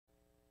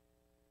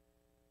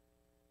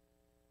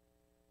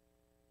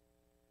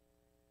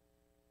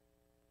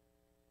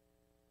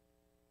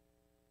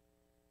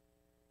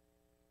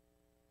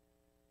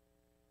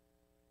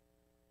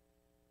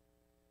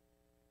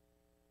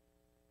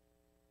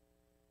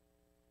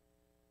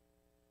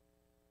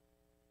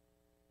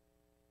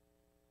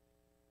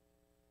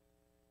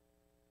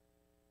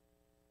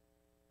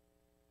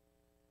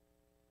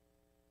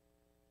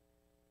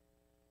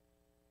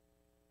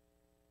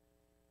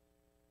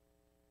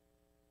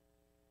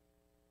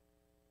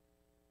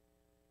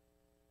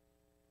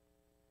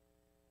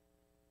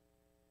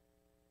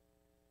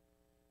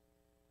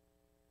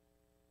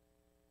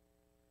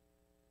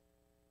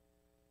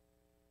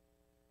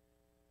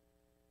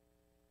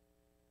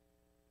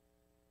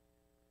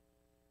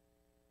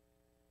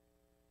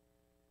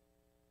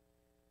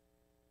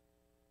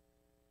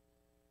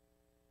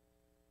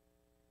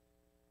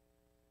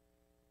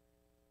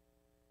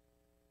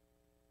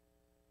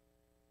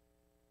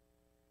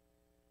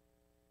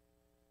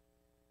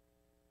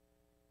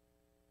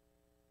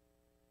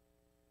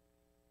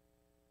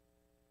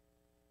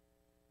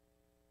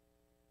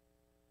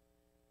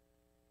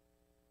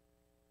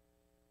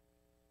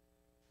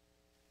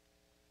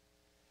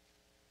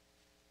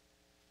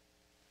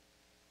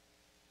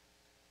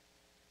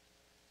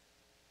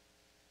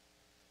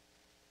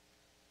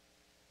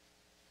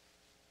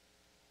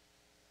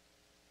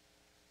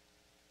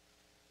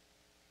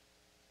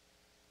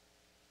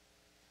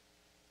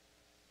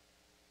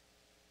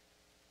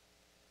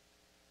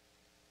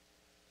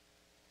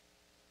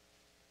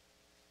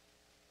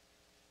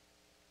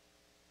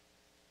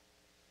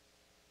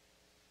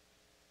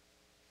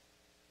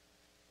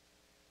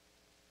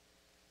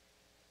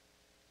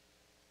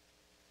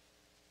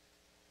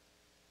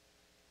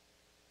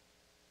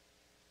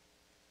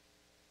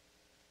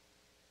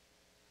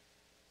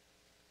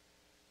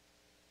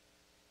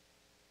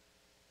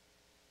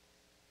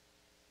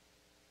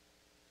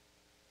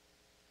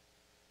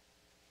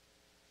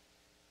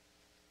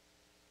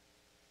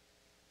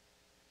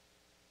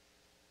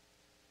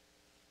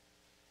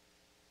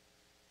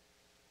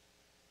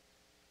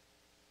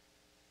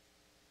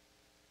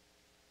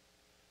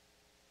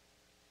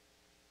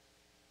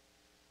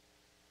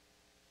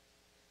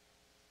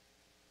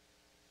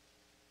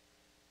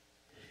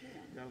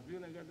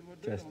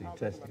Testing,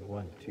 testing.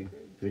 1, 2,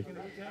 3.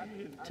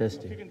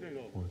 Testing. 1,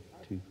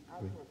 2,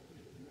 3.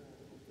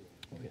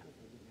 Okay.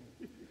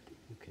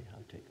 Okay,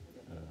 I'll take it.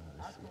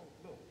 Let's see.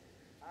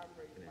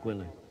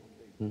 Gwendolyn.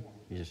 You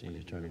just need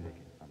to turn it.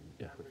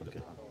 Yeah, okay.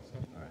 All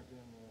right.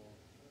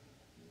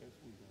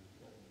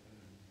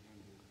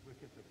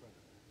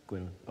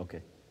 Gwendolyn,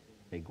 okay.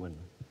 Hey,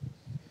 Gwendolyn,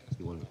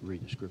 you want to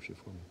read the scripture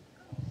for me?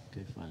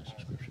 Okay, find some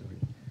scripture. Read.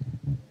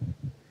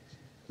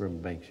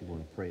 Reverend Banks, you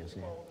want to pray us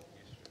in? Okay.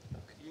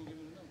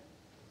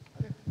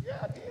 Yeah,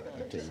 I did.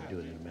 I'll tell you to do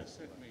it in a minute.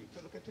 So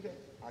look at today.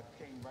 I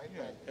came right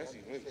back. That's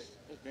erased.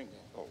 That's been gone.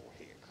 Oh,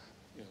 heck.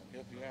 You know,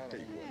 help you out.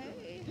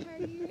 Hey, how are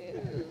you?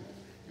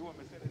 You want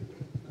me to say that?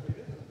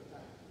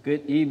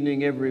 Good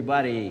evening,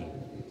 everybody.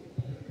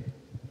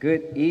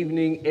 Good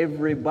evening,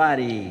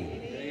 everybody.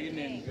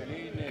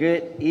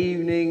 Good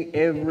evening,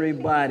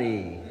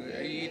 everybody.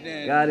 Good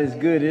evening. God is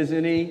good,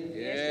 isn't he?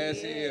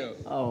 Yes, he is.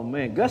 Oh,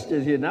 man.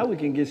 Gusta's here. Now we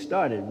can get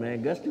started,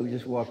 man. Gusta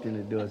just walked in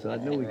the door, so I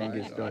know we can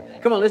get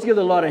started. Come on, let's give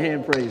the Lord a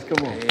hand praise.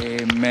 Come on.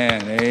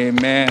 Amen.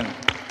 Amen.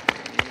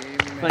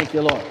 Thank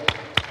you, Lord.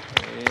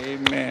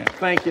 Amen.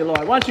 Thank you,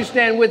 Lord. Why don't you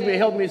stand with me and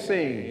help me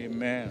sing?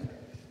 Amen.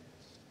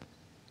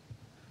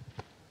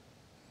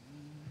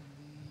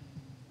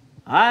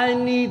 I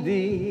need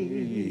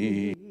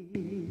thee.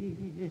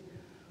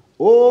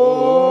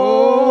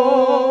 Oh,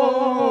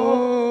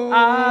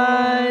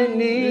 I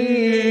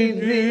need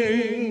thee.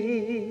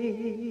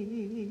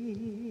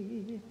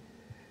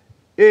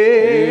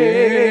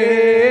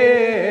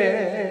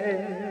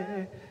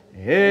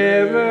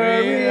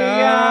 Every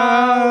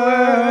hour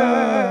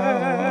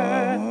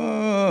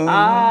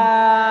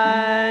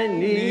I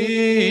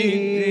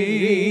need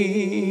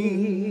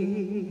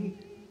thee.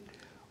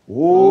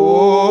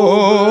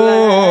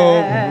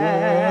 Oh,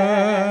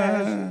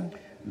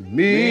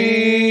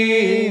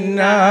 me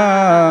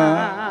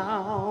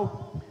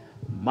now,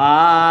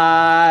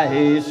 my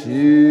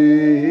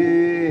Savior,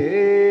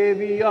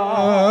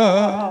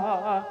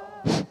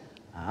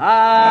 I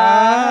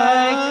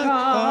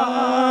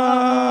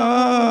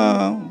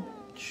come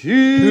to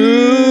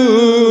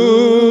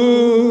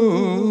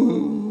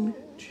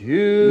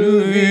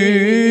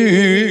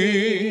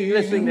thee.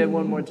 Let's sing that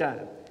one more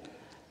time.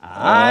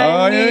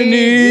 I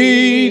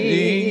need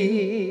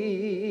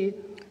thee.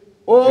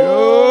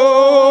 Oh,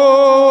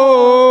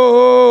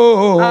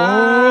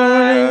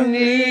 I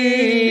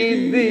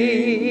need thee.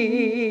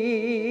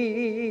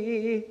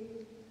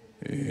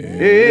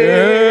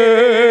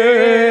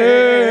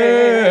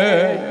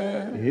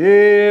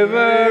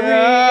 Every hour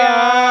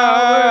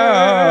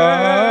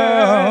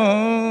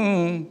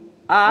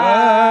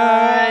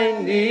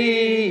I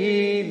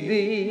need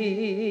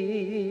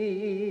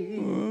thee.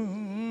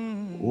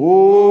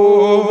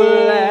 Oh,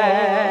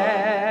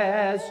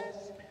 bless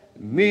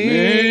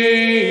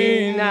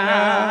me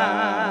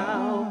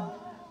now,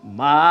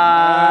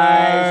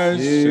 my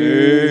Savior.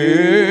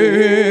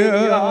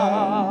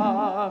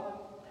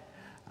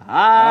 I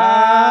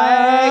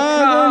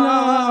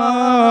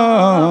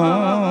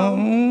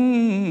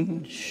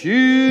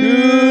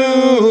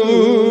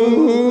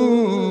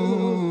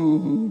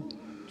come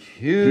to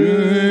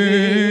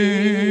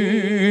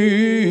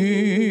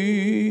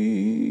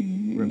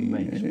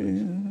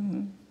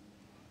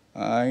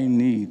I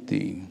need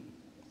thee.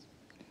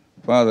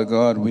 Father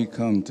God, we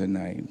come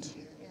tonight.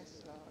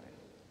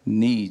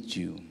 Need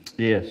you.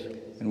 Yes.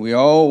 And we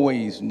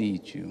always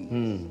need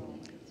you.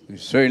 We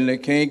certainly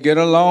can't get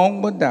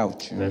along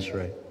without you. That's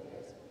right.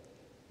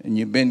 And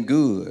you've been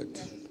good.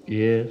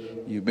 Yes.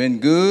 You've been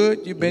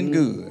good. You've been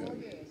good.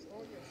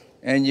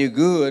 And you're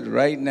good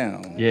right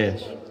now.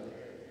 Yes.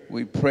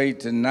 We pray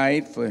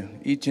tonight for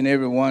each and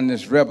every one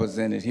that's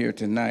represented here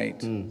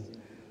tonight.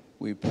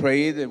 We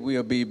pray that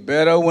we'll be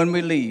better when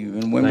we leave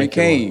and when we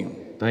came.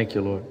 Thank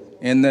you, Lord.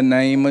 In the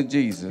name of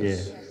Jesus.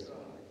 Yes.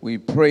 We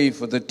pray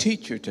for the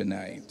teacher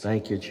tonight.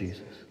 Thank you,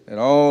 Jesus. That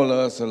all of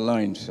us will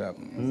learn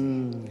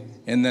something.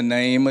 In the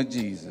name of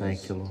Jesus.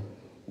 Thank you, Lord.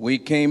 We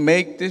can't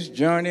make this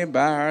journey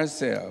by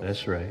ourselves.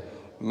 That's right.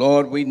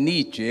 Lord, we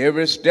need you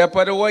every step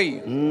of the way.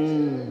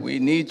 We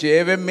need you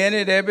every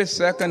minute, every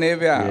second,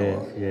 every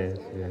hour. Yes.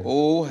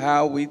 Oh,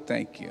 how we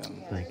thank you.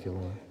 Thank you,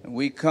 Lord. And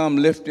we come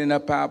lifting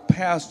up our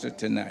pastor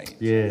tonight.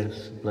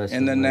 Yes. Bless him.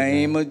 In the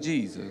name of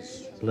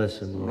Jesus. Bless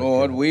him, Lord.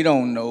 Lord, we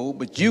don't know,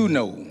 but you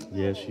know.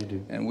 Yes, you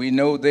do. And we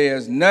know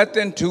there's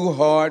nothing too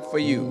hard for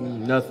you.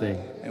 Nothing.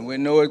 And we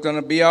know it's going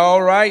to be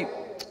all right.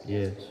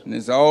 Yes. And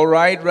it's all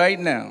right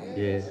now.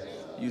 Yes.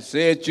 You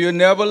said you'll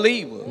never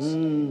leave us.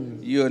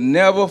 You'll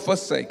never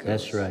forsake us.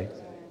 That's right.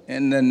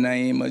 In the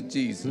name of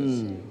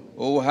Jesus.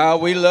 Oh, how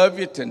we love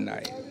you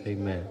tonight.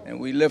 Amen. And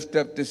we lift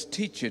up this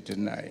teacher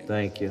tonight.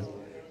 Thank you.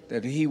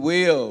 That he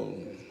will,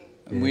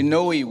 and we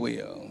know he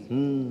will,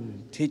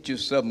 teach you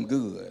something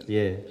good.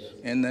 Yes.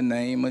 In the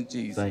name of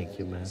Jesus. Thank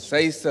you, man.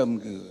 Say something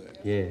good.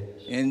 Yes.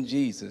 In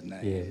Jesus'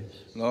 name. Yes.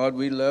 Lord,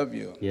 we love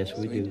you. Yes,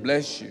 we do. We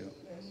bless you.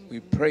 We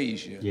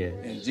praise you. Yes.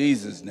 In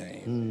Jesus'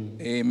 name.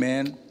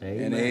 Amen.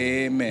 And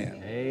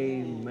amen.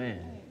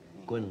 Amen.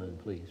 Gwendolyn,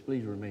 please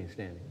remain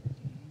standing.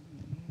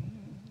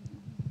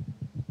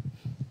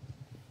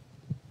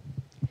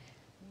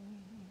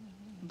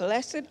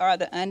 Blessed are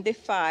the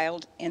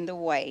undefiled in the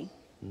way,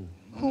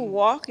 who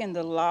walk in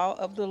the law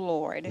of the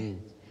Lord.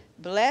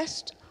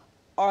 Blessed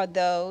are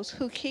those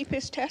who keep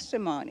his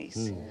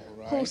testimonies,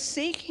 who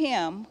seek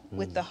him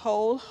with the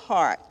whole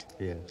heart.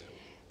 Yes.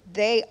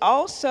 They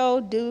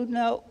also do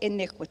no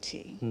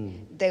iniquity.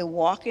 They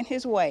walk in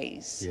his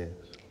ways. Yes.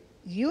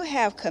 You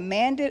have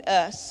commanded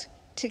us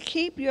to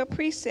keep your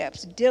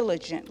precepts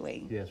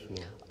diligently. Yes,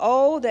 Lord.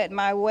 Oh, that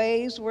my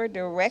ways were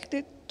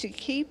directed to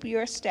keep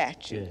your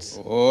statutes.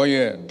 Oh,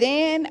 yeah.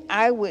 Then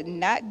I would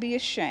not be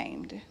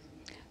ashamed.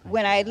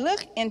 When I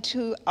look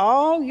into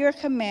all your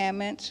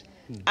commandments,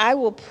 I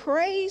will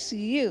praise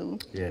you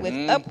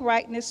with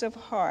uprightness of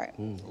heart.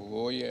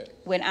 Oh, yeah.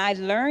 When I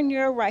learn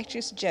your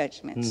righteous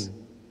judgments,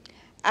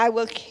 I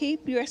will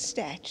keep your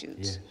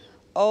statutes. Yes.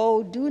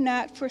 Oh, do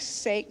not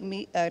forsake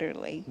me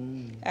utterly.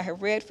 I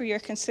have read for your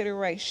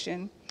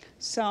consideration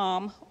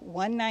Psalm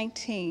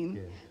 119,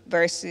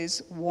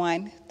 verses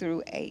 1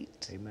 through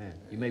 8. Amen.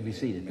 You may be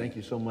seated. Thank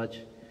you so much.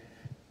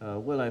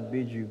 Well, I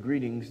bid you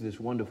greetings this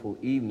wonderful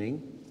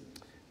evening.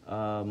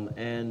 I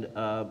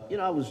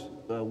was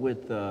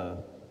with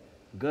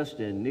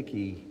Gusta and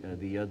Nikki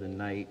the other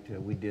night.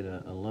 We did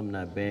an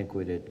alumni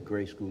banquet at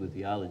Gray School of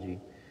Theology,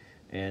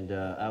 and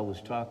I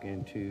was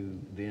talking to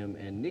them,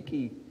 and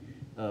Nikki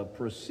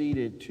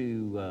proceeded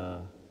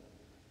to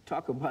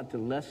talk about the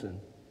lesson,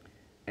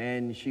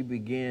 and she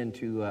began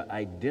to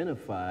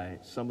identify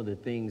some of the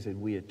things that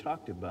we had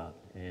talked about,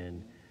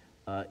 and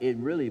it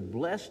really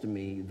blessed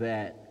me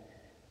that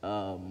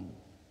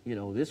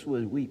this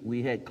was,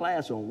 we had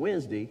class on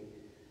Wednesday,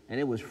 and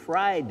it was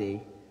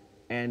Friday,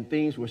 and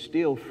things were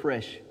still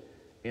fresh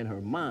in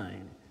her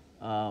mind.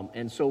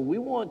 And so we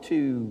want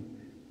to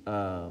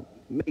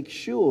make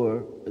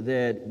sure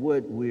that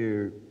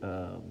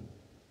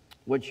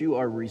what you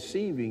are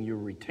receiving, you're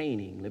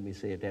retaining, let me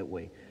say it that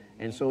way.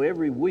 And so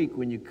every week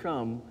when you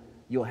come,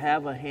 you'll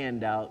have a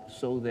handout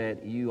so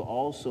that you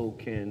also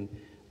can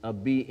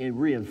be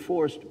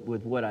reinforced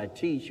with what I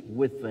teach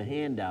with the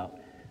handout.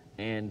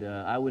 And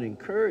I would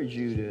encourage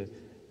you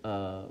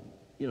to,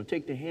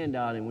 take the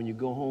handout, and when you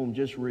go home,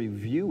 just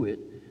review it.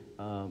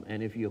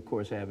 And if you, of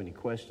course, have any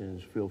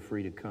questions, feel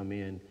free to come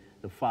in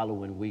the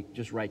following week.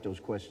 Just write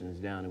those questions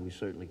down, and we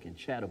certainly can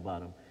chat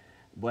about them.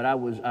 But I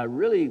was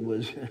really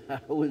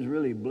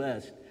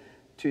blessed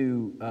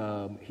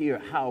to hear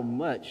how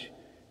much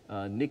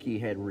Nikki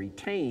had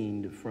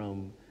retained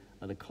from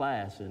the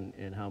class,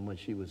 and how much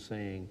she was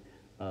saying.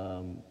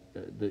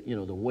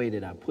 The way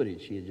that I put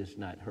it, she had just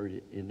not heard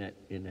it in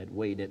that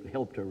way that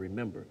helped her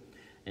remember.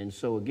 And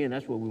so again,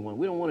 that's what we want.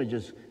 We don't want to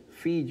just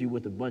feed you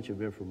with a bunch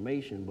of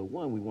information, but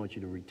one, we want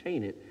you to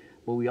retain it,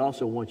 but we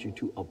also want you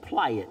to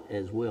apply it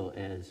as well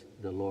as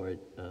the Lord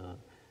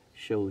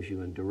shows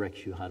you and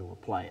directs you how to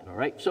apply it. All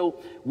right.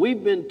 So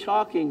we've been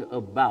talking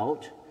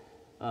about,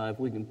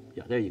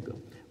 there you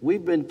go.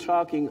 We've been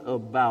talking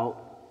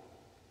about,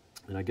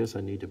 and I guess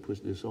I need to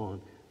put this on,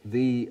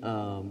 the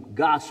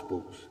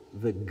Gospels.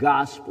 The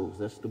Gospels,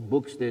 that's the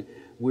books that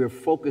we're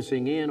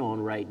focusing in on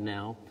right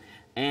now.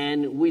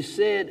 And we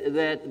said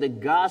that the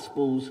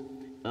Gospels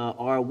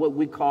are what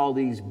we call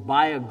these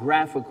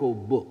biographical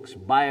books.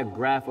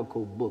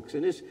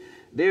 And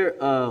they're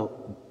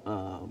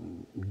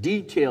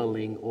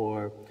detailing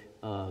or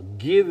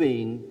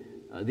giving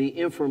the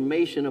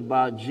information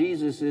about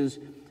Jesus's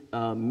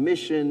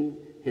mission,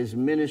 his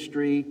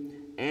ministry,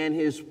 and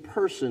his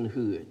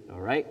personhood,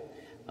 all right?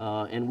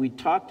 And we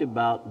talked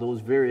about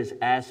those various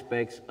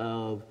aspects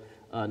of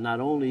not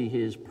only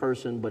his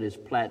person, but his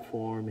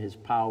platform, his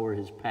power,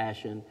 his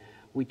passion.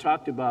 We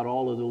talked about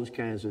all of those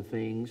kinds of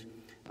things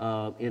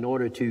in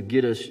order to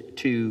get us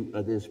to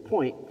this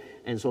point.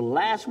 And so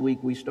last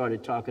week we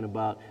started talking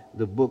about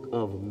the book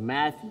of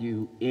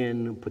Matthew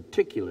in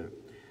particular.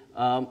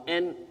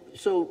 And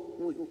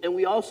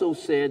we also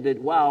said that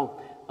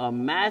while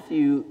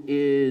Matthew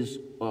is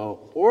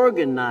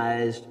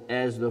organized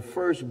as the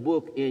first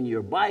book in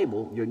your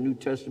Bible, your New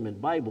Testament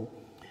Bible,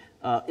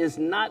 is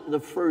not the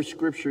first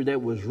scripture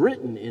that was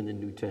written in the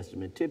New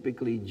Testament.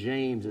 Typically,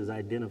 James is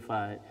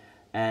identified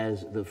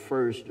as the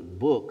first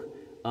book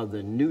of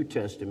the New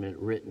Testament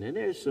written. And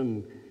there's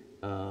some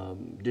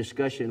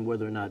discussion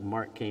whether or not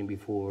Mark came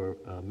before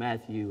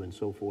Matthew and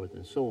so forth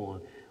and so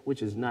on,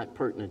 which is not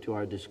pertinent to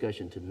our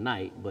discussion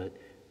tonight, but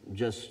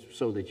just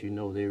so that you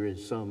know there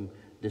is some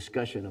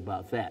discussion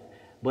about that.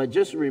 But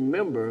just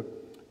remember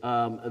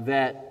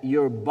that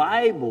your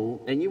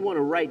Bible, and you want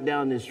to write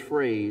down this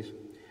phrase,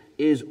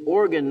 is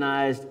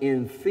organized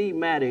in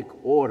thematic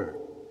order.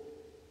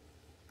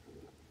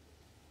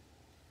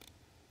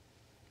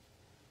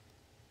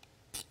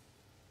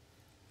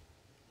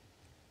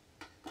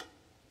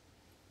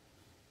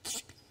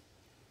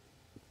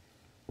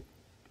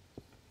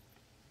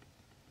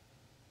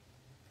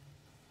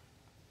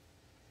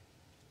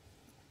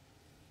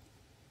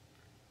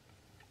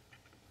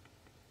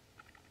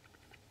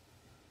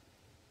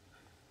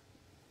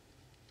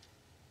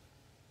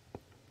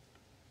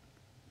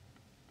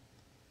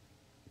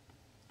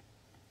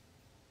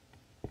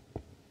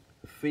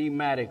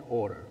 Thematic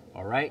order,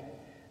 all right?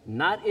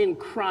 not in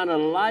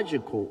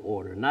chronological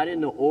order, not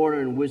in the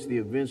order in which the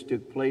events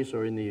took place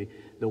or in the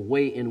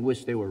way in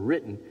which they were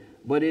written,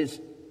 but it's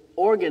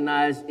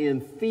organized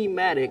in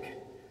thematic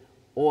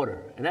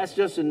order. And that's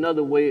just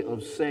another way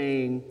of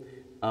saying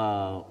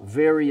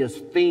various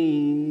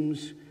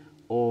themes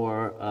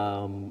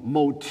or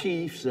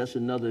motifs. That's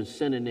another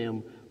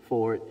synonym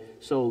for it.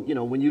 So, you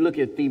know, when you look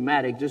at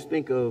thematic, just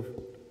think of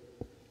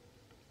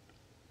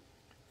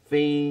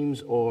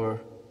themes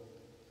or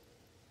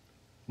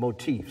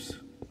motifs,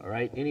 all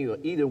right?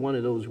 Either one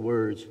of those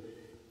words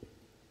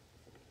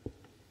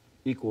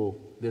equal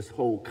this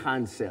whole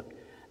concept,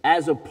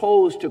 as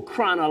opposed to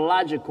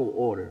chronological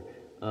order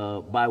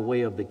by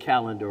way of the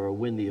calendar or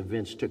when the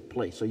events took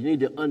place. So you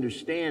need to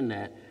understand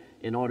that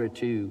in order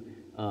to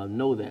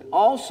know that.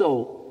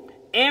 Also,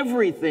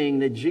 everything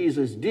that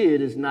Jesus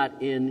did is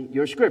not in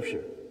your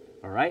scripture,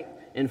 all right?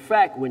 In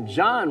fact, when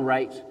John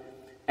writes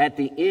at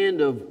the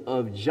end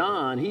of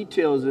John, he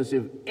tells us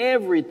if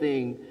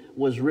everything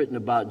was written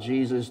about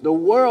Jesus, the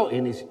world,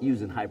 and he's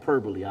using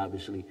hyperbole,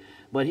 obviously,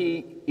 but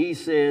he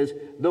says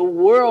the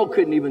world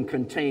couldn't even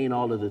contain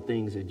all of the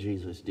things that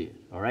Jesus did,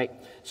 all right?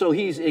 So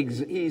he's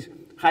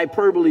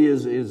hyperbole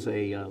is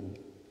an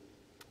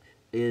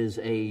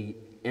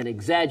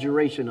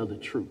exaggeration of the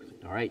truth,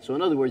 all right? So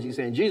in other words, he's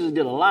saying Jesus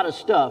did a lot of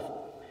stuff,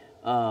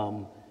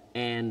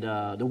 and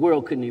the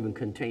world couldn't even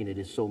contain it.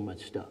 It's so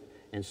much stuff.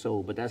 And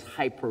so, but that's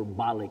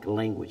hyperbolic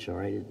language, all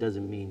right? It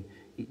doesn't mean,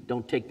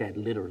 don't take that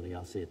literally,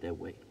 I'll say it that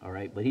way, all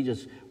right? But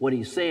what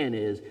he's saying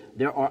is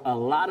there are a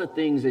lot of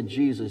things that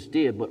Jesus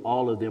did, but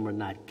all of them are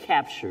not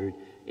captured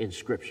in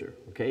Scripture,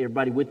 okay?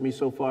 Everybody with me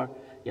so far?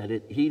 Yeah,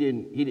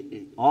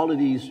 all of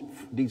these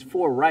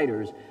four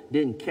writers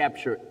didn't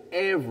capture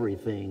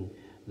everything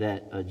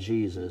that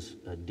Jesus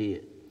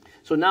did.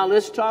 So now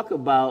let's talk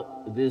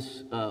about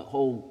this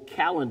whole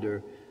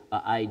calendar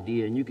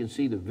idea, and you can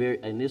see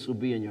and this will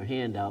be in your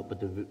handout,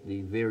 but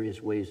the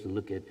various ways to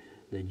look at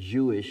the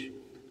Jewish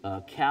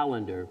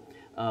calendar.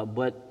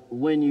 But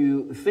when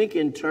you think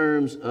in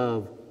terms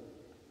of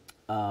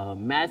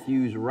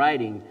Matthew's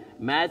writing,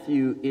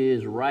 Matthew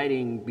is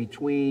writing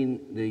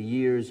between the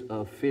years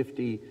of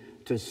 50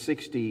 to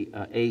 60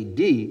 AD,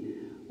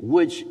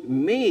 which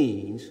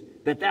means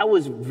that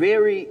was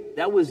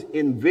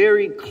in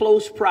very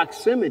close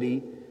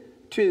proximity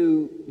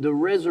to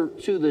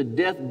the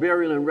death,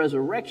 burial, and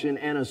resurrection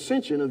and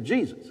ascension of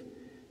Jesus.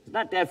 It's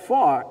not that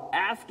far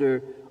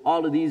after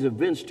all of these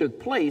events took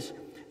place.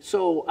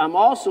 So I'm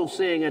also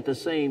saying at the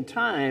same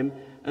time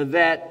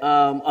that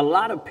a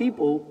lot of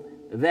people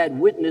that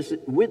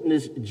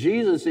witnessed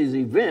Jesus'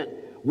 event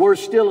were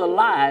still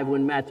alive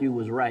when Matthew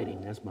was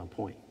writing. That's my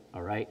point,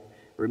 all right?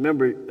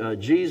 Remember,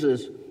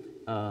 Jesus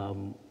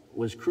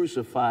was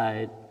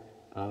crucified,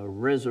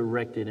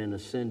 resurrected, and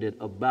ascended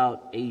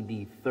about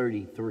AD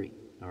 33,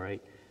 all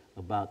right,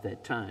 about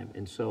that time.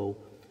 And so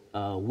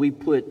we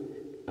put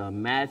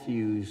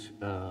Matthew's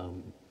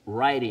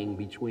writing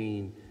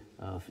between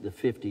the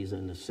 50s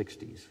and the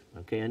 60s,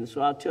 okay? And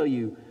so I'll tell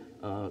you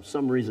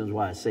some reasons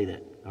why I say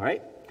that, all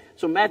right?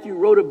 So Matthew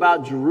wrote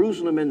about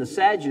Jerusalem and the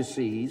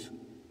Sadducees.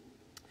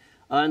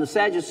 And the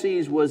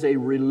Sadducees was a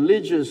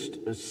religious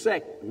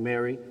sect,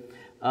 Mary.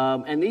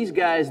 And these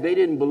guys, they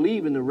didn't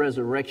believe in the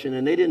resurrection,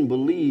 and they didn't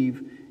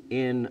believe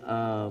in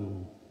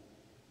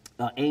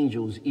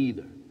angels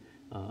either.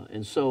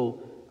 And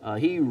so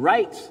he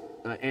writes,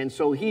 and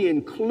so he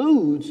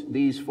includes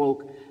these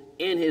folk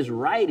in his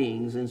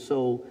writings. And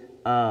so,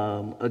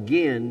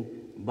 again,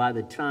 by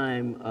the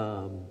time,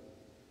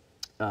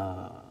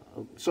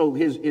 so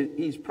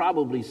he's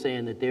probably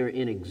saying that they're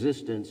in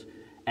existence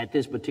at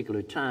this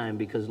particular time,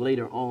 because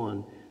later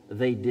on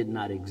they did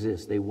not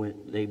exist.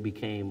 They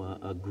became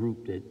a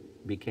group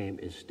that became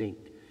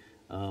extinct.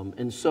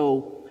 And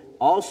so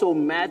also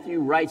Matthew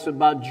writes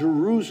about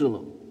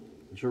Jerusalem.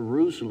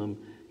 Jerusalem,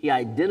 he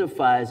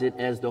identifies it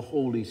as the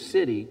holy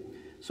city.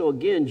 So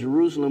again,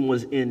 Jerusalem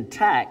was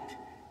intact.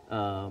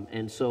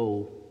 And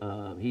so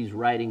he's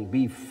writing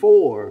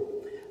before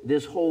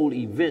this whole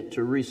event,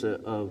 Teresa,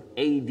 of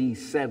AD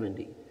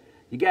 70.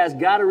 You guys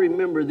got to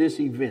remember this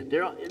event.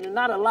 There are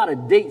not a lot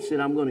of dates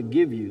that I'm going to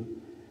give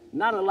you.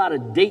 Not a lot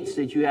of dates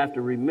that you have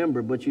to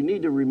remember, but you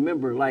need to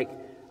remember, like,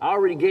 I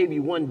already gave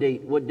you one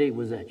date. What date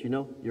was that? You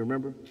know? You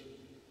remember?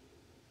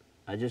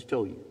 I just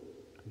told you.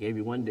 I gave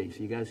you one date,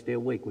 so you got to stay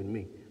awake with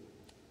me.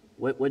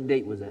 What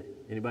date was that?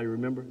 Anybody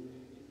remember?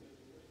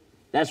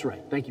 That's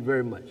right. Thank you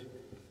very much.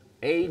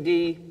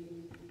 AD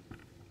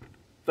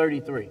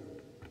 33.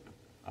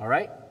 All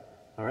right?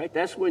 All right?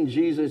 That's when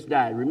Jesus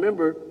died.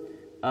 Remember,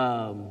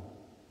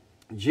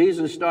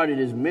 Jesus started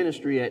his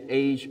ministry at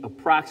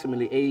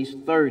approximately age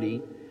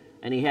 30,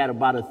 and he had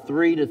about a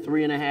 3 to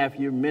 3.5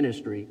 year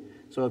ministry.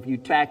 So if you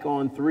tack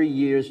on 3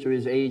 years to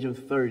his age of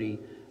 30,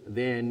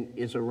 then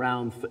it's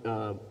around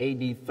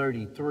AD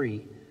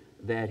 33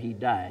 that he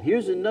died.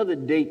 Here's another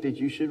date that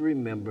you should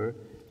remember,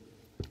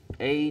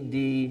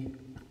 AD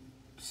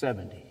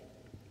 70.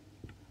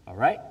 All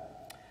right?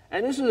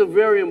 And this is a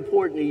very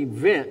important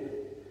event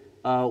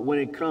when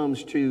it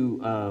comes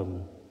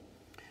to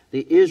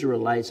the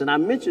Israelites, and I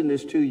mentioned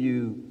this to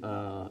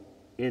you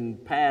in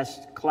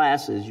past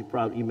classes.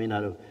 You may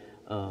not have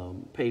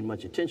paid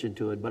much attention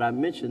to it, but I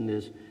mentioned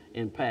this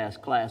in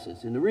past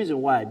classes. And the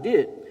reason why I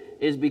did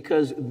is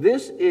because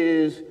this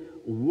is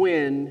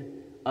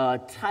when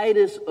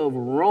Titus of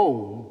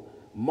Rome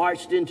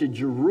marched into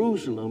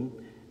Jerusalem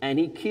and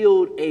he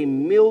killed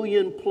 1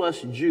 million+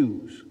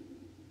 Jews.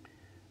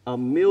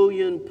 1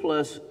 million+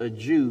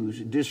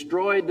 Jews,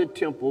 destroyed the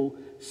temple,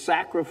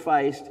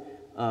 sacrificed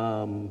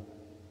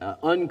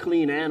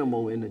unclean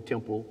animal in the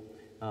temple,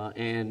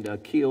 and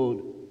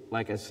killed,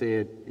 like I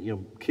said,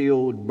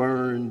 killed,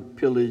 burned,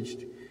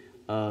 pillaged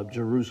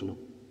Jerusalem.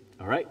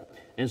 All right,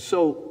 and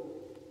so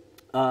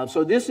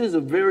this is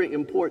a very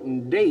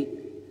important date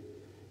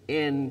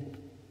in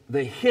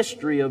the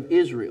history of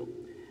Israel.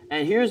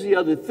 And here's the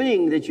other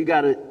thing that you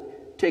got to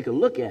take a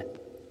look at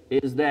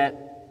is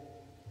that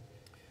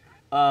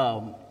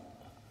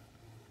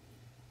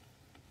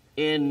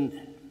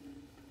in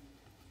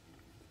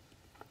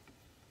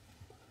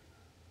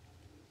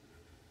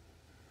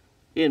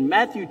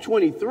Matthew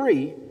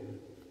 23,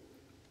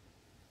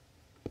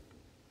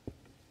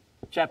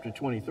 chapter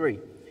 23,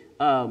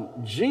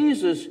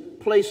 Jesus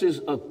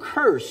places a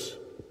curse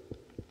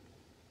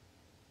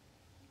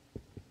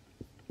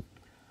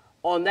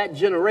on that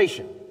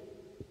generation.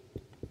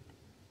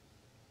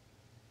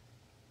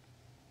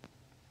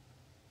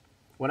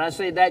 When I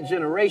say that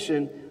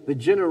generation, the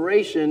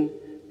generation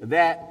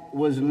that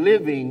was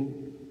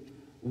living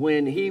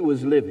when he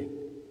was living,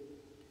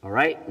 all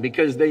right?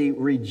 Because they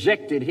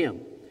rejected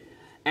him.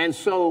 And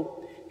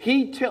so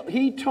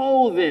he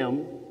told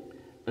them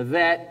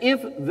that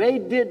if they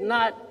did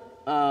not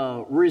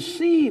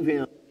receive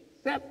him,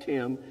 accept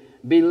him,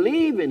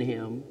 believe in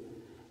him,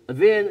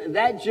 then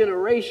that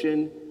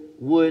generation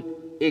would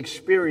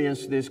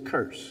experience this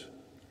curse.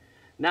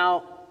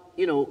 Now,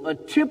 a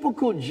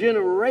typical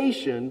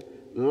generation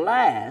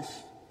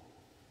lasts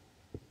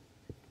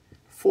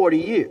 40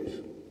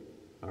 years.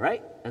 All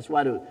right? That's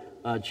why the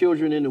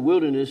children in the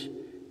wilderness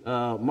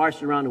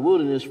marched around the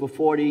wilderness for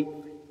 40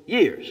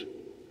 years.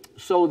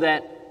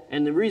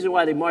 And the reason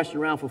why they marched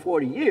around for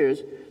 40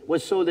 years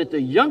was so that the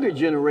younger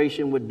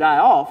generation would die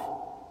off.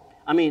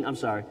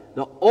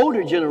 The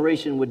older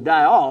generation would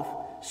die off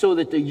so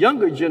that the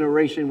younger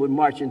generation would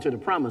march into the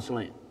promised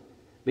land.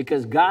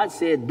 Because God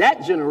said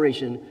that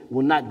generation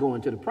will not go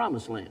into the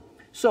promised land.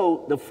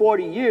 So the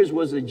 40 years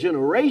was a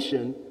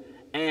generation,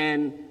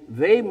 and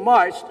they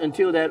marched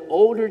until that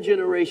older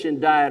generation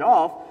died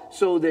off,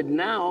 so that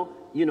now,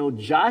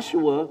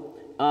 Joshua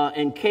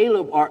and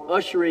Caleb are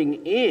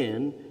ushering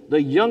in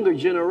the younger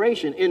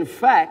generation. In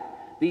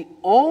fact, the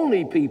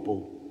only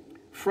people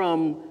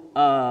from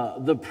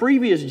the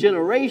previous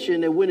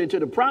generation that went into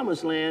the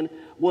promised land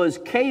was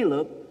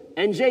Caleb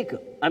and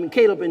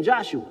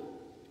Joshua.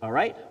 All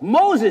right?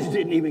 Moses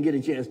didn't even get a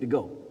chance to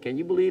go. Can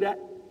you believe that?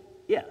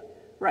 Yeah,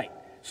 right.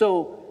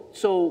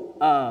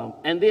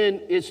 And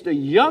then it's the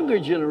younger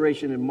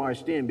generation that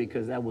marched in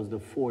because that was the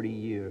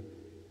 40-year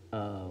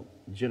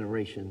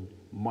generation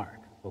mark.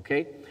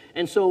 Okay?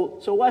 And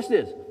so watch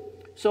this.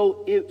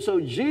 So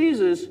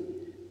Jesus,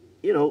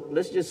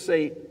 let's just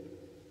say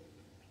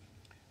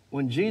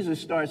when Jesus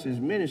starts his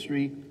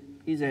ministry,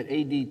 he's at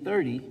AD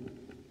 30.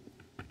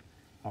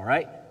 All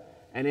right?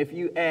 And if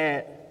you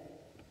add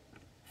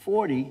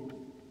 40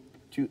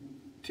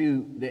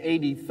 to the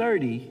AD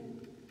 30,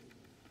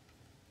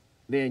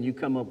 then you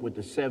come up with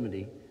the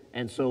 70.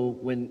 And so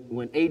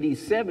when AD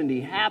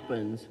 70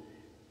 happens,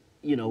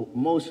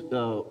 most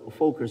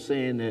folk are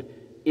saying that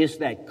it's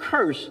that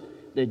curse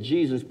that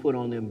Jesus put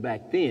on them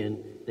back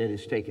then that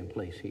is taking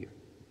place here,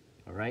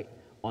 all right,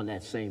 on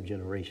that same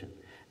generation.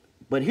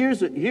 But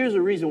here's a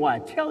reason why I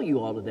tell you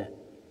all of that.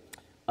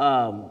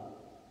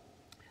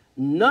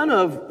 None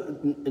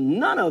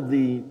of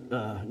the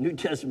New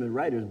Testament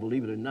writers,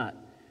 believe it or not,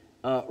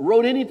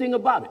 wrote anything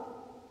about it.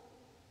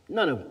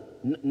 None of it.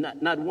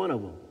 Not one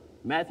of them.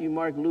 Matthew,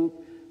 Mark, Luke,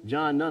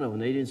 John, none of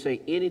them. They didn't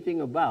say anything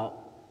about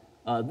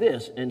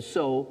this. And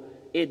so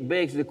it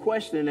begs the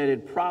question that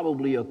it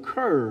probably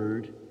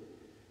occurred,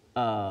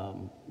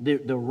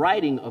 the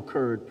writing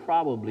occurred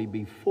probably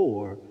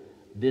before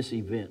this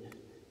event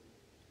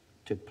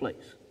took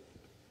place.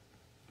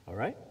 All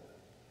right?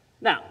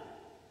 Now,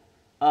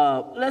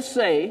 let's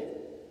say,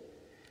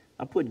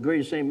 I put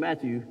Greater St.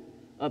 Matthew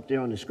up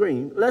there on the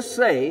screen. Let's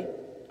say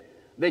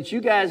that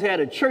you guys had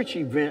a church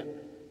event,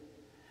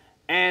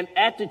 and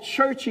at the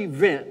church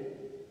event,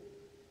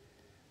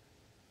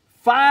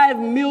 5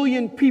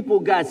 million people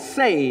got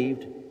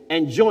saved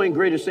and joined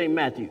Greater St.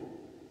 Matthew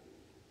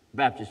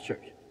Baptist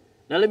Church.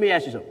 Now, let me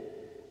ask you something.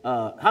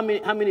 How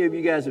many of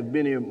you guys have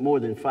been here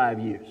more than 5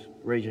 years?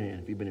 Raise your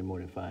hand if you've been here more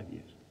than 5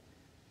 years.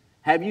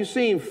 Have you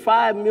seen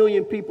 5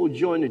 million people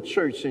join the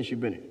church since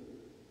you've been here?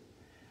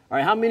 All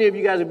right, how many of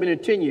you guys have been here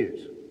 10 years?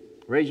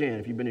 Raise your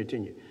hand if you've been here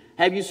 10 years.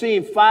 Have you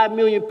seen 5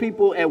 million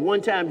people at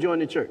one time join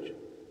the church?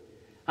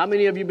 How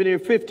many of you been here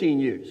 15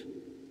 years?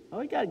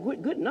 Oh, you got a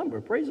good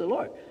number. Praise the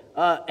Lord.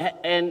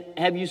 And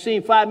have you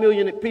seen 5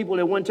 million people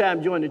at one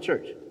time join the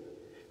church?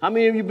 How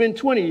many of you been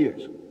 20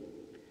 years?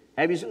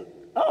 Have you seen?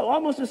 Oh,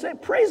 almost the same.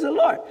 Praise the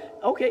Lord.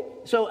 Okay,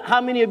 so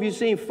how many of you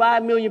seen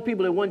 5 million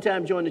people at one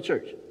time join the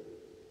church?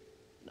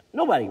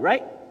 Nobody,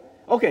 right?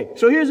 Okay,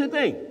 so here's the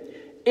thing.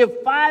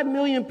 If 5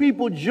 million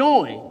people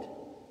joined,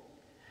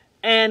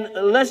 and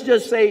let's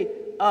just say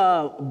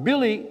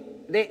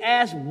they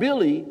asked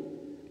Billy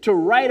to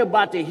write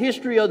about the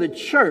history of the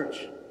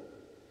church,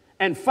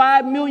 and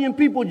 5 million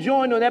people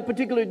joined on that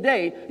particular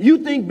day, you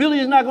think Billy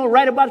is not going to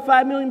write about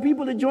 5 million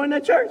people that joined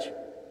that church?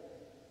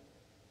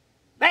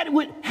 That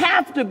would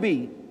have to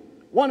be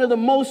one of the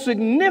most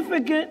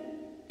significant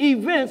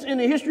events in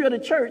the history of the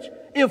church.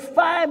 If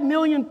 5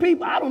 million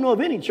people, I don't know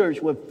of any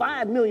church where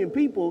 5 million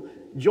people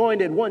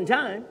joined at one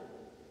time,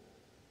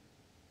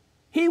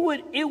 he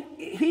would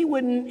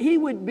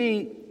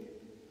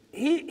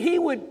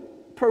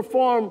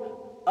perform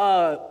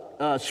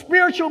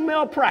spiritual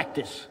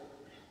malpractice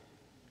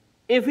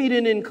if he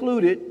didn't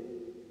include it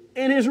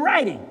in his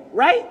writing,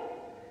 right?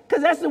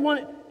 Because that's the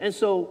one. And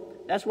so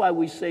that's why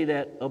we say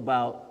that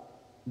about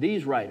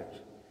these writers.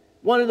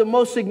 One of the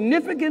most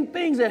significant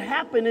things that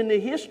happened in the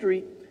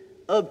history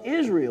of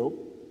Israel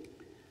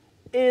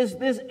is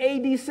this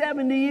AD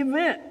 70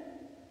 event.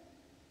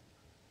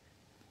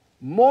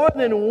 More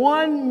than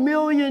 1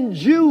 million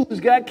Jews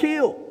got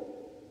killed.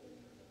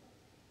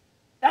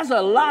 That's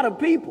a lot of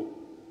people.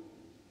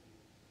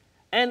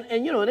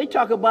 And you know, they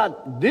talk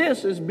about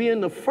this as being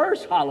the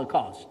first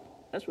Holocaust.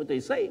 That's what they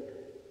say.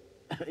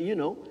 You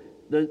know,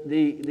 the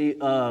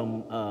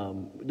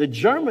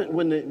German,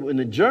 when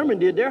the German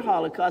did their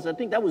Holocaust, I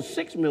think that was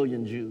 6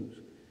 million Jews.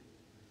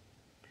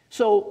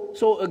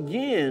 So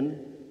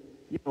again,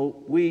 you know,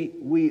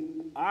 we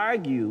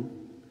argue,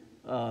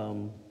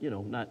 you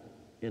know, not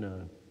in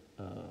a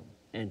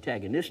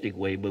antagonistic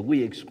way, but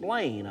we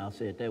explain, I'll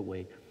say it that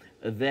way,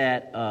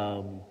 that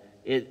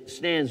it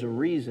stands to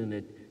reason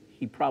that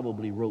he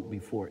probably wrote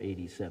before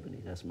AD 70.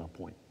 That's my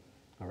point.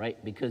 All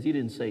right? Because he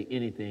didn't say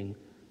anything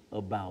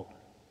about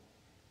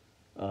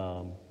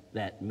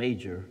that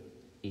major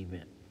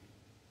event.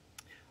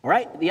 All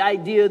right? The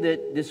idea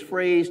that this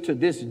phrase, to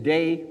this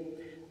day,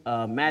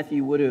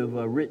 Matthew would have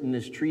written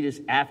this treatise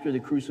after the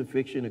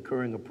crucifixion,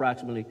 occurring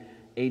approximately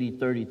AD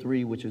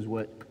 33, which is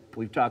what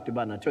we've talked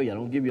about. And I tell you, I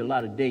don't give you a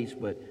lot of dates,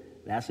 but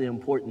that's an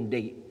important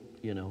date,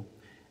 you know.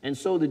 And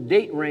so the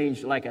date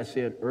range, like I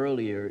said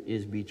earlier,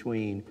 is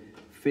between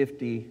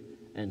 50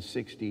 and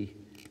 60,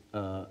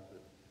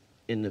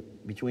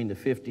 between the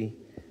 50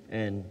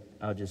 and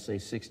I'll just say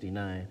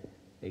 69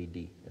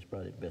 AD. That's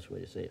probably the best way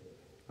to say it.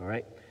 All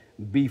right?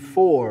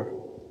 Before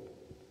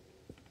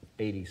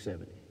AD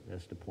 70.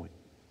 That's the point.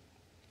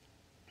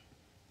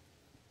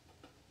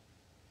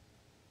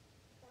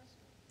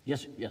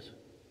 Yes, yes.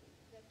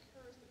 That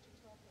curse that you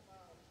talked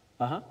about,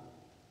 Uh-huh.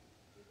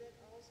 did that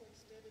also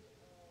extended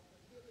when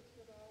Hitler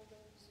killed all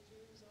those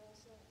Jews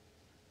also?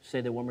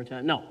 Say that one more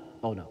time. No.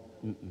 Oh, no.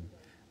 Mm-mm.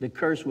 The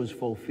curse was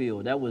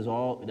fulfilled. That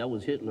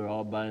was Hitler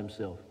all by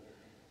himself,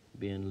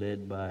 being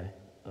led by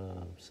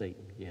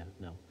Satan. Yeah,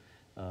 no.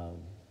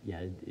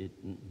 Yeah,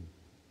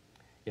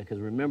 because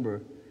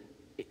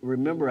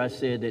remember I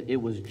said that it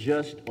was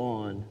just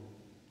on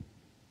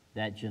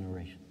that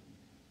generation.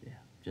 Yeah,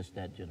 just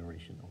that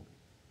generation only.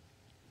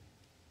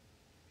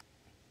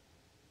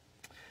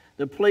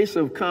 The place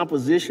of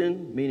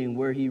composition, meaning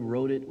where he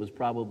wrote it, was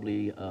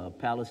probably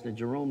Palestine.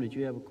 Jerome, did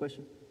you have a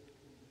question?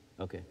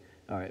 Okay.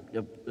 All right.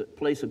 The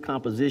place of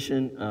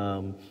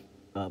composition,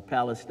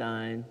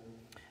 Palestine.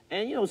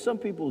 And, you know, some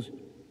people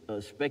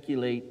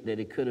speculate that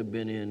it could have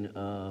been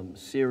in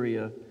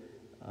Syria,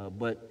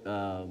 but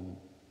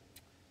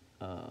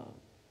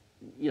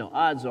you know,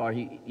 odds are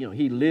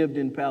he lived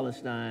in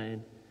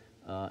Palestine,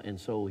 and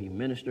so he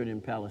ministered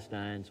in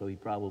Palestine, so he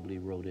probably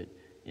wrote it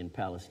in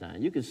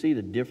Palestine. You can see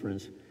the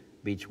difference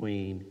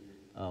between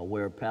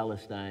where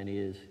Palestine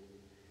is.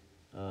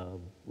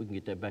 We can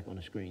get that back on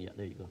the screen. Yeah,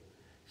 there you go.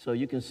 So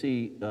you can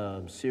see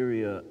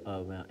Syria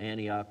of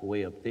Antioch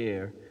way up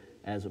there,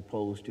 as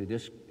opposed to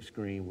this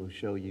screen will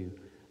show you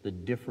the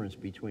difference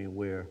between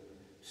where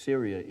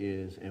Syria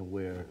is and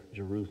where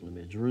Jerusalem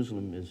is.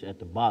 Jerusalem is at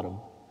the bottom,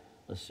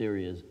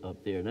 Assyria is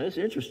up there. Now it's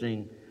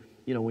interesting,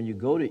 you know, when you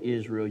go to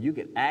Israel, you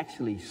can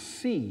actually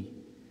see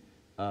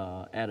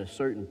at a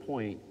certain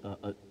point,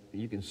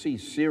 you can see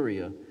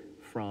Syria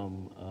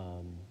from,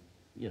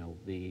 you know,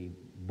 the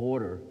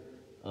border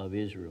of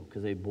Israel,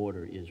 because they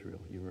border Israel.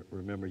 You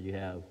remember you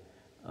have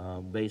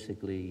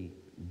basically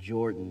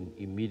Jordan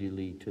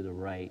immediately to the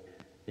right,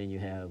 then you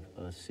have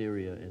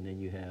Syria, and then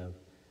you have,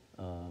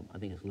 I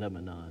think it's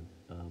Lebanon,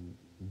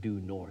 due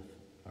north,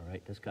 all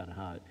right? That's kind of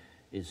how it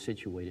is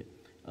situated.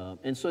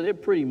 And so they're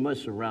pretty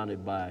much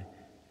surrounded by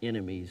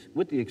enemies,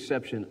 with the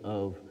exception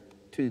of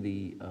to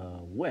the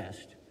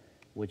west,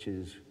 which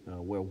is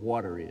where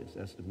water is.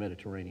 That's the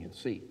Mediterranean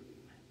Sea.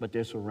 But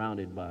they're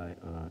surrounded by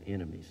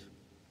enemies.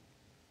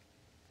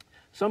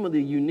 Some of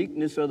the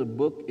uniqueness of the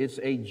book, it's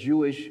a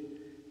Jewish,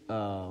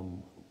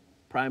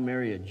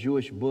 primarily a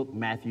Jewish book,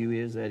 Matthew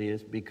is, that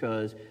is,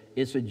 because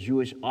it's a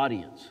Jewish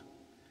audience.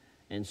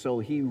 And so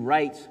he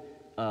writes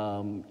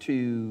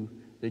to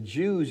the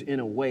Jews in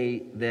a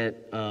way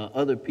that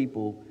other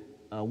people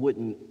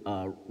wouldn't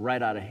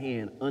right out of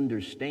hand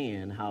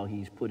understand how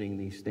he's putting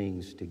these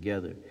things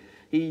together.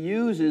 He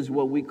uses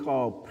what we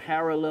call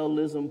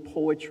parallelism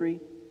poetry.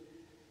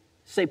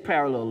 Say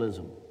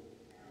parallelism.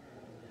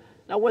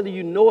 Now, whether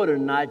you know it or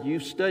not,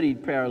 you've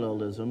studied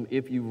parallelism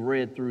if you've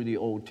read through the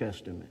Old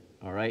Testament,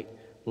 all right?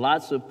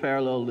 Lots of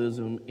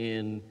parallelism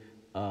in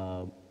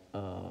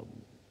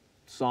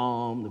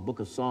Psalm, the book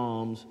of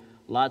Psalms,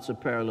 lots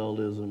of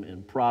parallelism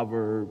in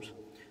Proverbs,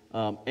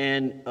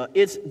 and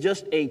it's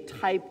just a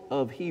type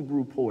of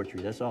Hebrew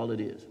poetry. That's all it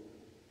is,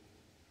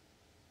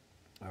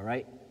 all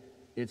right?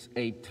 It's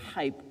a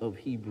type of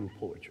Hebrew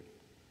poetry.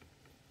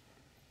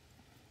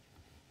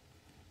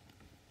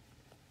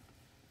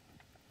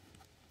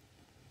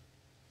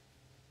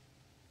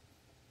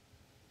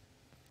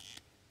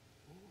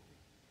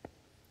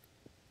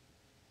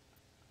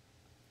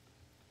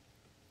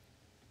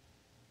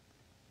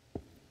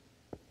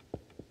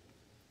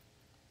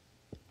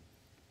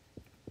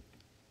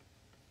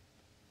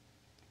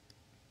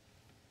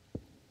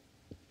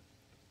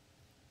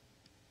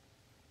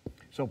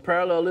 So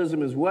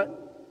parallelism is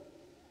what?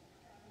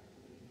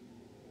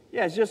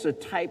 Yeah, it's just a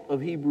type of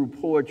Hebrew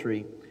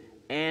poetry.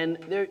 And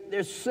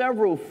there's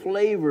several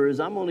flavors.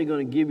 I'm only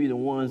going to give you the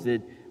ones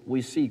that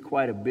we see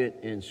quite a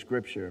bit in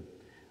Scripture.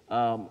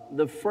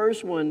 The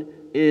first one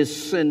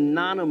is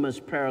synonymous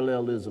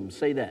parallelism.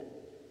 Say that.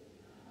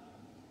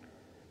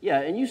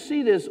 Yeah, and you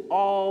see this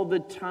all the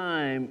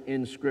time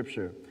in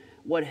Scripture.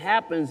 What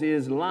happens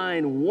is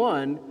line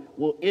 1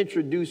 will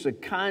introduce a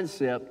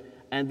concept,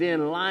 and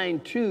then line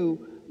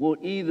 2 will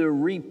either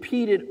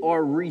repeat it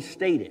or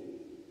restate it,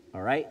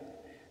 all right?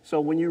 So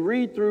when you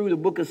read through the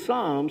book of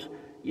Psalms,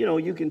 you know,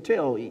 you can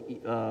tell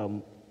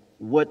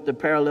what the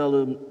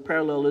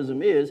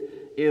parallelism is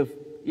if,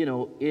 you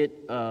know,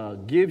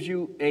 it gives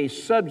you a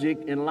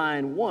subject in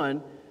line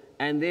 1,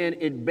 and then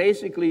it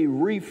basically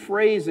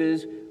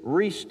rephrases,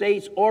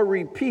 restates, or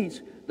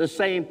repeats the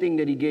same thing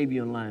that he gave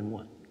you in line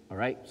 1, all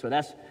right? So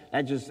that's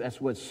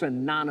what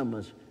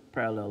synonymous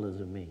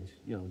parallelism means,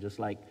 you know, just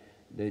like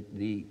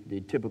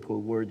the typical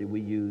word that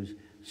we use,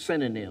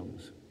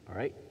 synonyms, all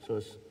right? So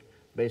it's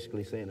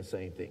basically saying the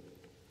same thing,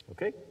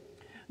 okay?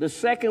 The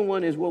second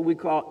one is what we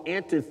call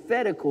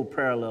antithetical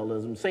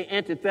parallelism. Say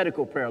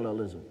antithetical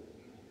parallelism.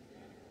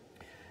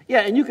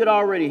 Yeah, and you could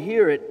already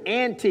hear it.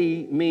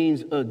 Anti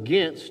means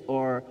against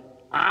or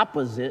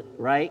opposite,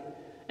 right?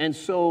 And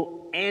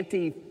so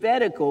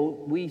antithetical,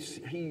 we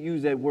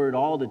use that word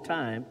all the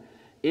time,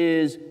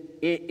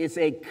 it's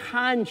a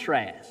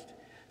contrast.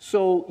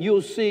 So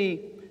you'll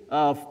see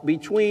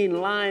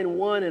between line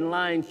 1 and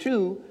line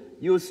 2,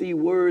 you'll see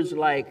words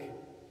like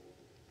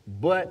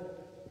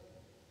but,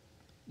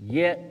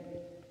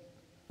 yet,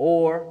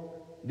 or.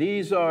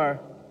 These are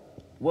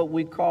what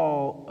we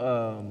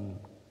call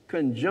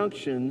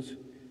conjunctions,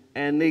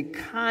 and they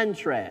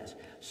contrast.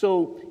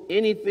 So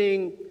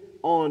anything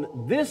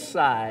on this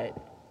side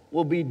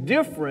will be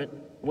different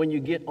when you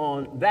get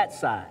on that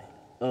side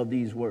of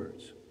these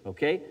words,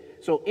 okay?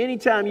 So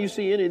anytime you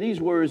see any of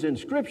these words in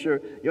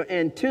Scripture, your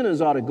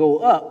antennas ought to go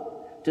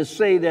up to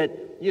say that,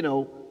 you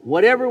know,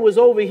 whatever was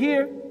over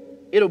here,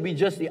 it'll be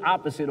just the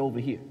opposite over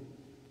here.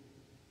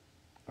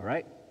 All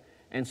right?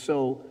 And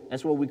so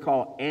that's what we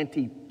call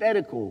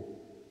antithetical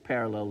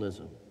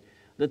parallelism.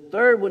 The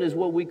third one is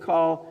what we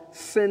call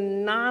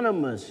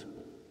synonymous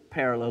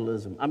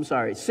parallelism.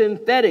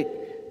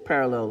 Synthetic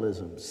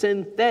parallelism.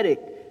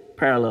 Synthetic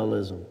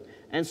parallelism.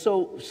 And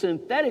so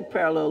synthetic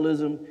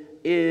parallelism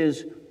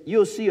is,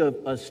 you'll see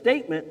a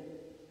statement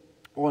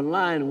on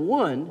line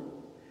 1,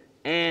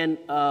 and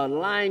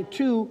line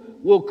 2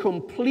 will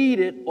complete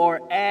it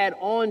or add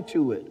on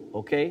to it,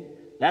 okay?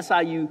 That's how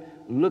you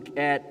look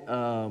at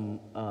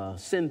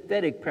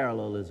synthetic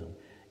parallelism.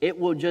 It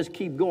will just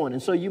keep going.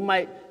 And so you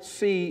might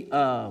see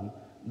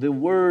the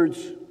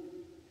words,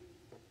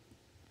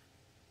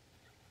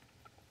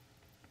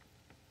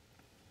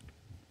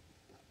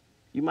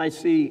 you might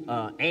see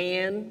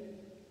and,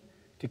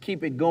 to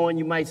keep it going.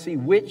 You might see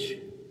which.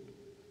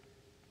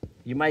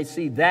 You might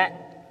see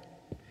that.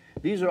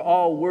 These are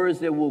all words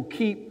that will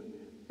keep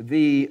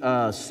the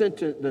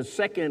sentence, the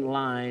second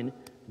line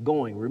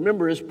going.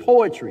 Remember, it's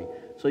poetry,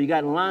 so you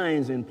got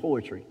lines in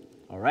poetry,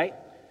 all right?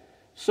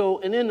 So,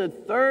 and then the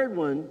third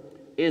one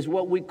is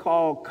what we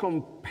call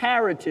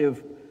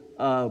comparative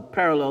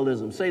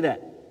parallelism. Say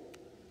that.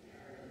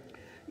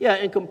 Yeah,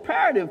 in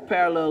comparative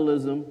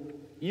parallelism,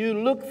 you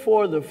look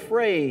for the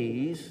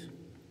phrase,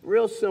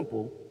 real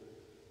simple,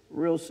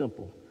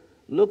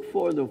 look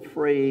for the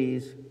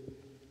phrase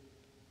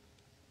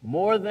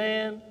more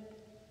than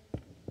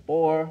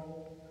or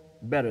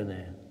better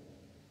than.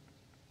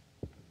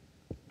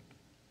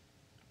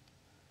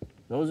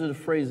 Those are the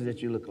phrases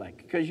that you look like,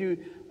 because you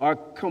are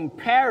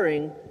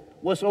comparing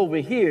what's over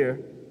here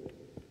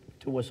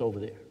to what's over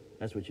there.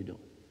 That's what you're doing,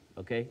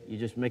 okay? You're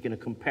just making a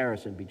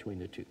comparison between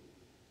the two,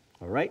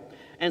 all right?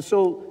 And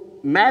so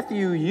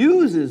Matthew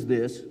uses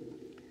this.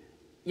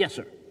 Yes,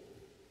 sir.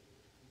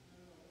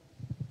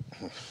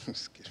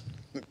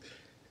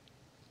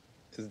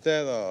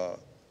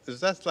 Is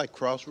that like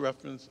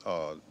cross-reference?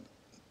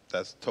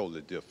 That's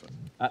totally different.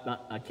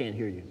 I can't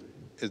hear you.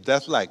 Is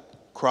that's like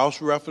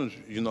cross-reference?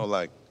 You know,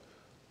 like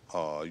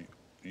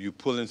you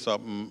pulling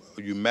something,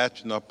 you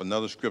matching up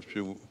another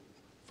scripture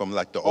from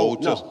like the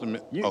Old no.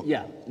 Testament? You,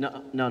 Yeah,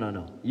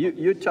 no.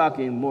 You're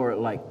talking more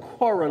like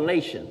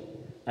correlation.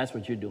 That's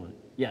what you're doing.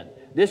 Yeah,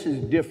 this is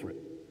different,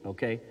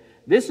 okay?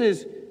 This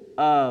is,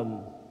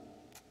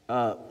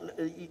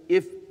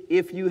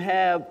 if you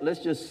have,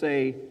 let's just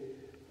say,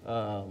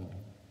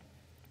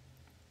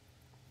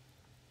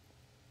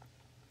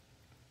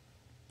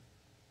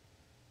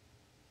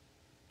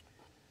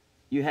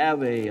 you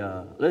have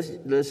a,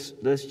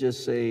 let's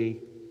just say,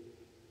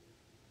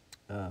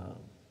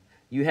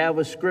 you have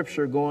a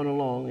scripture going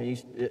along,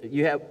 and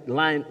you have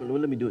line. Well,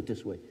 let me do it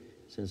this way,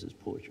 since it's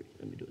poetry.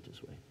 Let me do it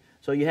this way.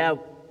 So you have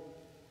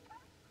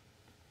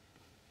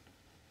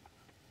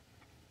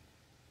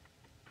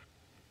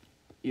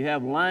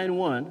line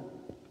 1,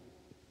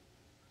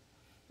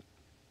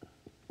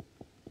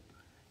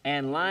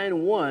 and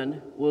line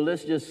 1. Well,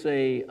 let's just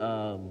say,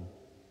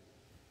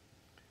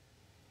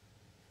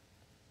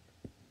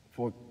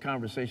 for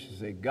conversation,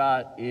 say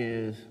God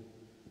is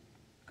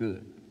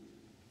good.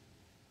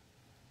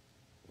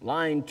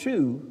 Line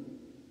 2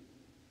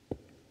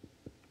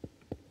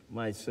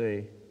 might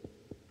say,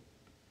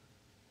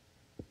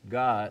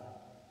 God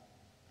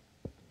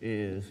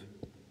is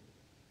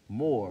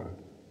more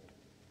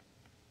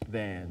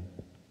than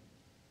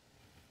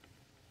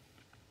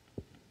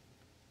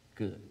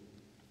good.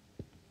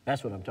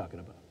 That's what I'm talking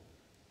about.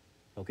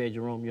 Okay,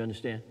 Jerome, you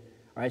understand?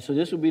 All right, so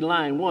this would be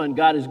line 1,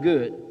 God is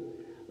good.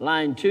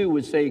 Line 2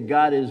 would say,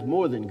 God is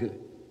more than good.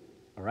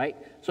 All right?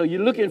 So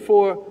you're looking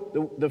for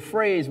the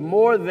phrase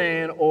more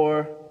than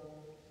or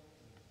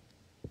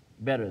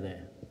better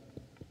than.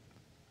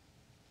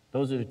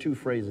 Those are the two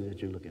phrases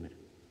that you're looking at.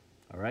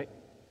 All right?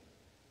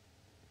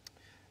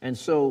 And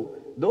so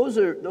those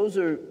are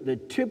the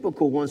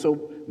typical ones.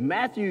 So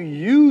Matthew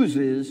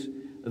uses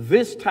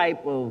this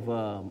type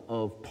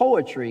of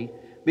poetry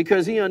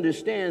because he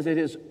understands that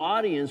his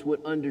audience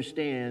would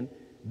understand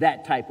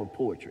that type of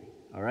poetry.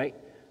 All right?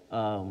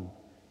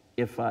 Let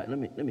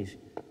me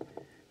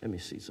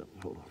see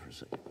something. Hold on for a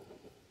second.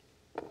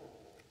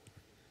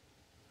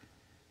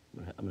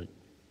 I'm going to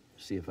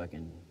see if I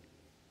can.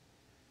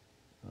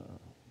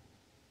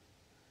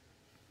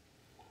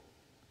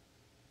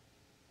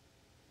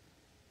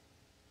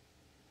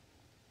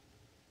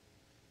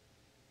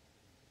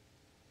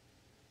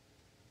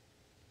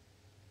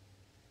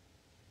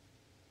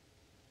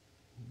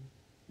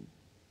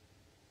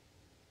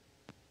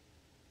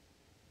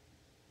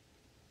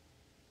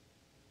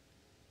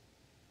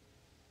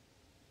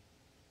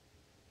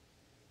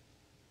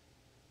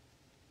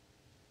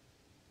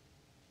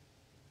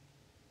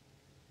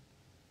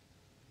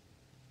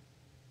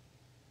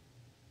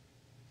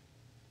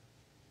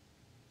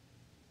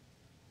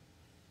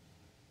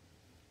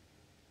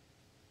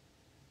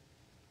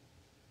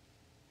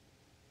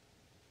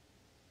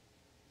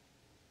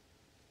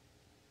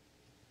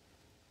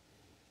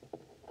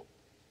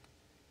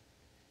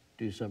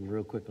 Do something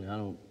real quickly. I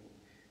don't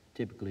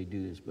typically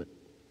do this, but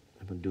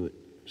I'm going to do it,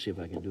 see if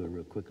I can do it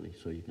real quickly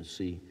so you can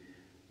see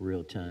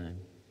real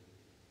time.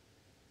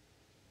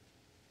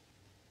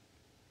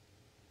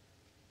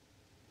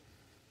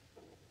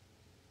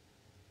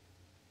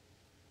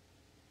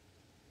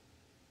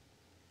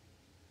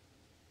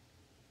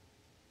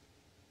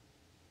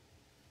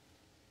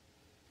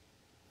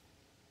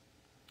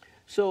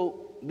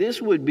 So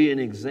this would be an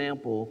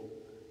example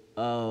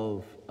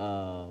of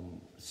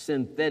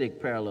synthetic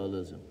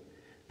parallelism.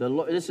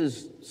 This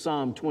is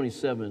Psalm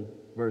 27,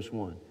 verse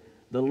 1.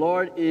 The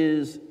Lord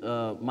is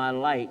my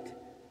light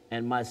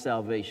and my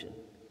salvation.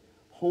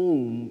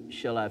 Whom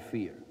shall I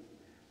fear?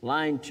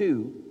 Line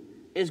 2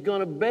 is going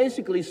to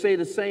basically say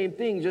the same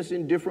thing, just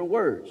in different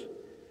words.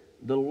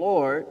 The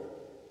Lord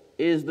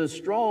is the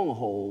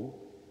stronghold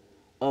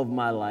of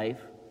my life.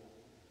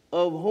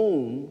 Of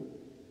whom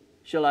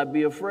shall I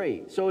be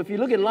afraid? So if you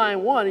look at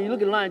line 1 and you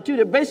look at line 2,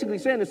 they're basically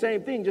saying the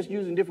same thing, just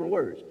using different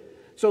words.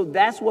 So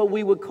that's what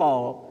we would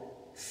call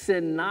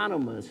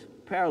synonymous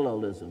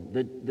parallelism.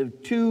 The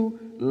two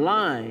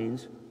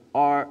lines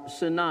are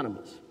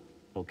synonymous,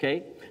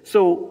 okay?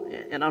 So,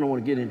 and I don't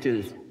want to get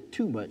into this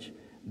too much,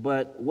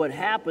 but what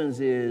happens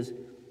is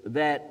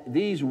that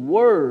these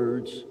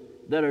words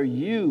that are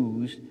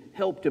used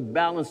help to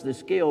balance the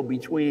scale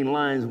between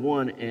lines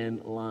 1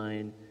 and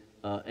line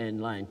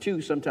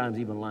 2, sometimes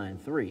even line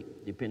 3,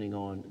 depending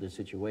on the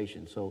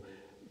situation. So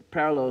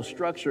parallel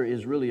structure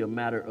is really a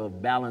matter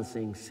of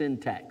balancing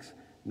syntax,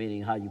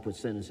 meaning how you put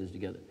sentences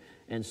together.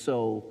 And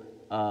so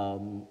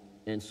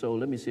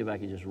let me see if I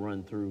can just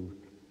run through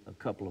a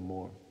couple of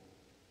more.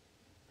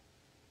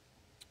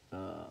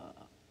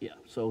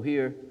 So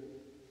here,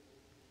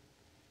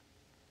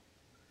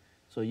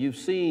 so you've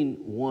seen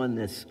one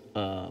that's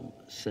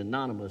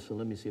synonymous, so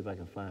let me see if I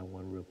can find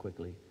one real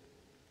quickly.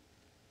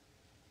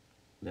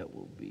 That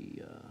will be,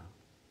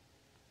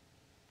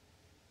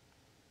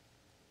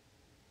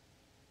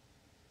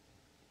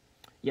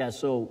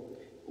 so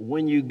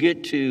when you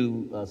get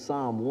to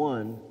Psalm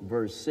 1,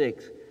 verse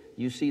 6,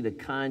 you see the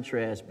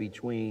contrast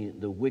between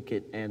the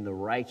wicked and the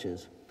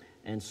righteous.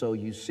 And so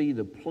you see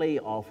the play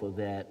off of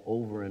that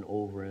over and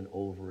over and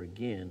over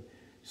again.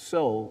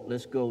 So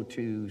let's go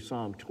to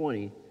Psalm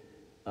 20,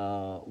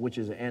 which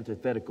is an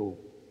antithetical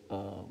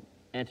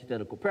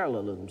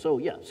parallelism. So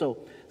yeah, so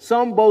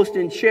some boast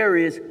in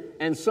chariots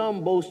and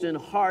some boast in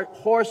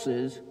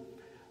horses,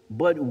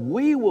 but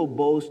we will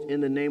boast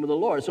in the name of the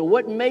Lord. So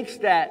what makes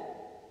that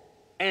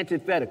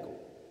antithetical?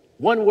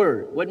 One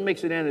word. What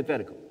makes it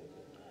antithetical?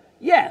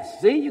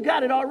 Yes, see, you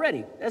got it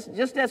already. That's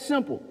just that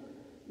simple.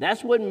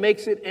 That's what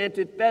makes it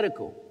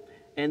antithetical.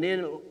 And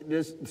then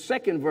this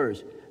second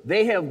verse,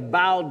 they have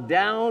bowed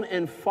down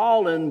and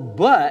fallen,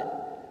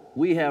 but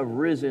we have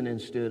risen and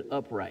stood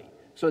upright.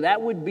 So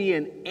that would be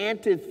an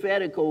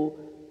antithetical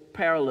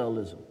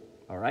parallelism,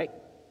 all right?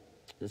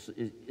 This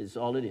is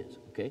all it is,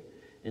 okay?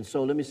 And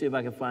so let me see if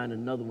I can find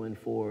another one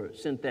for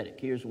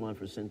synthetic. Here's one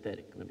for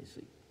synthetic. Let me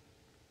see.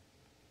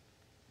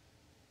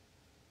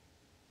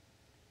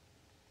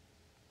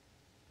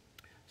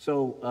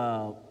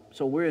 So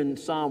we're in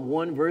Psalm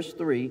 1, verse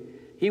 3.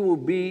 He will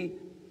be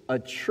a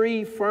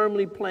tree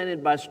firmly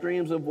planted by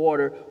streams of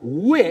water,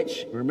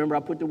 which, remember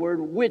I put the word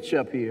which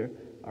up here,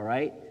 all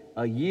right,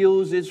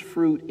 yields its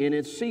fruit in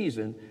its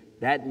season.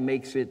 That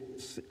makes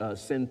it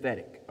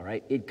synthetic, all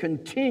right? It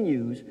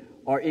continues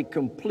or it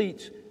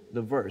completes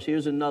the verse.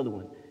 Here's another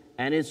one.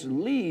 And its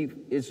leaf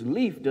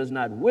does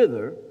not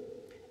wither,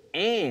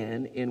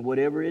 and in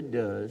whatever it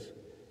does,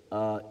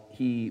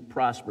 he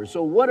prospers.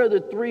 So what are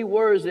the three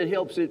words that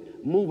helps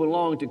it move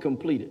along to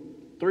complete it?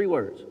 Three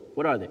words.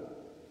 What are they?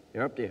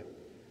 They're up there.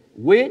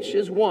 Which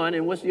is one,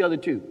 and what's the other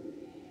two?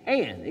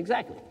 And,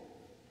 exactly.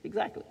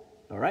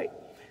 All right?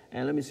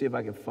 And let me see if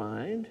I can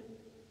find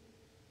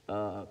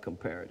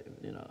comparative.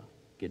 Then I'll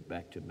get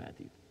back to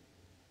Matthew.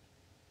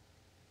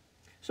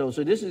 So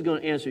this is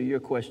going to answer your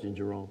question,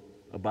 Jerome,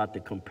 about the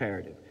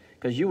comparative.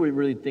 Because you were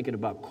really thinking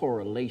about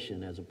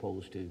correlation as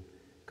opposed to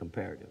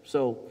comparative.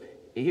 So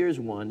here's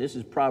one. This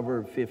is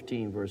Proverbs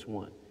 15, verse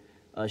 1.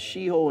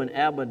 Sheol and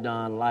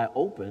Abaddon lie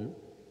open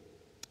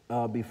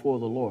before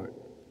the Lord.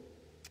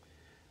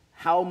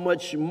 How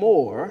much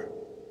more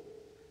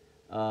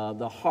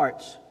the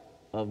hearts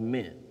of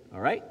men,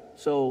 all right?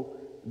 So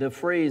the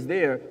phrase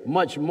there,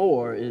 much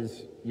more,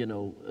 is,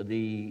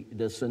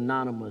 the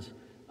synonymous,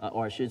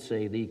 or I should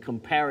say the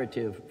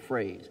comparative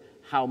phrase,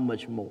 how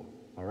much more,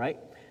 all right?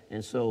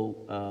 And so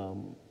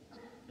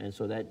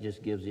that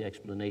just gives the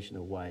explanation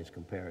of why it's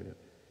comparative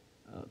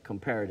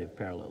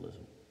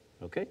parallelism,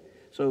 okay?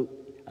 So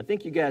I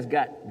think you guys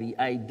got the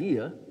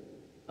idea.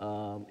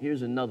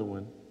 Here's another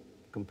one,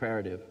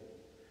 comparative.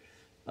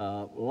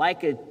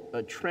 Like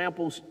a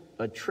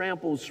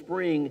trampled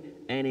spring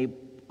and a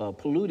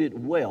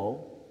polluted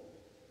well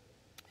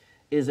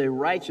is a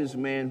righteous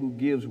man who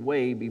gives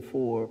way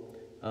before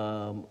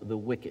the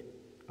wicked,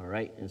 all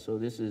right? And so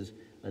this is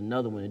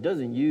another one. It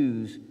doesn't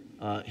use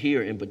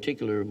here in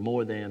particular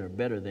more than or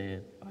better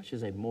than, I should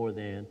say more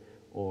than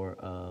or,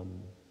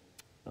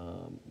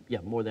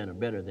 more than or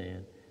better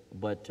than,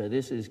 but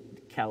this is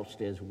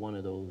couched as one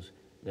of those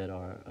that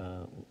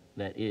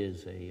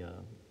is a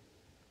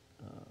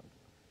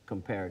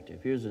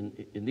comparative.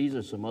 And these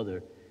are some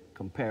other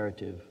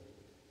comparative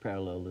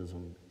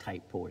parallelism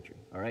type poetry,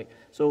 all right?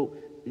 So,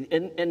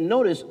 and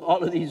notice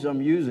all of these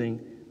I'm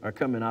using are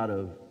coming out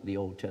of the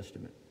Old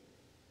Testament,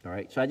 all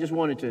right? So I just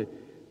wanted to,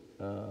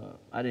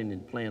 I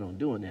didn't plan on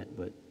doing that,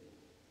 but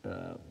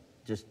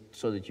just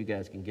so that you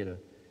guys can get a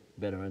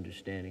better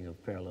understanding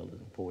of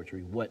parallelism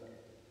poetry, what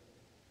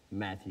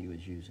Matthew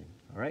is using,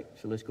 all right?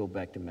 So let's go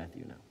back to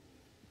Matthew now.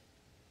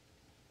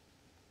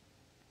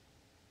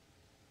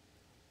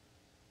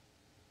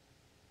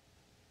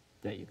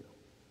 There you go.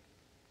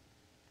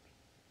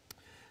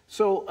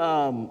 So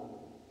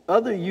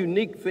other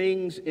unique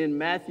things in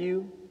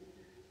Matthew,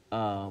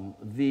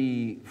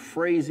 the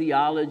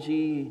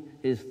phraseology,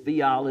 his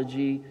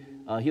theology,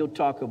 he'll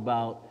talk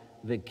about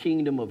the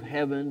kingdom of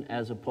heaven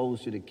as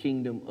opposed to the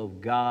kingdom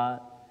of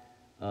God.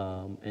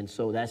 And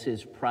so that's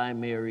his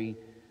primary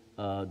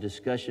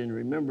discussion.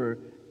 Remember,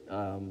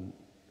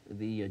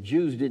 the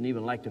Jews didn't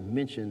even like to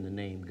mention the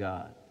name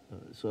God.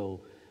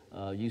 So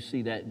you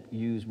see that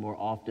used more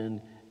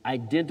often.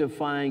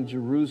 Identifying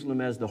Jerusalem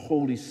as the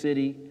holy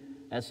city,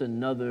 that's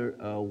another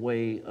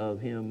way of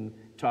him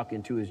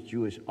talking to his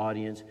Jewish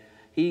audience.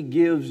 He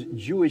gives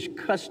Jewish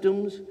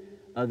customs,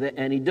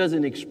 and he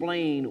doesn't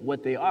explain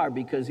what they are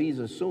because he's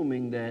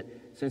assuming that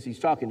since he's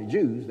talking to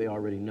Jews, they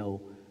already know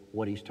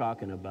what he's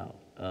talking about.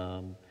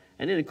 And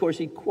then, of course,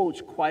 he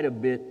quotes quite a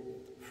bit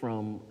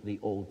from the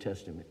Old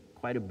Testament,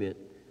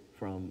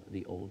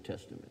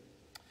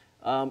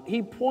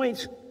 He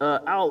points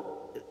out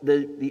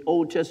the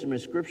Old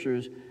Testament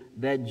scriptures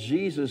that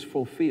Jesus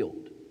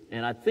fulfilled.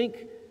 And I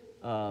think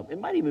it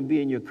might even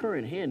be in your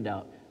current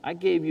handout. I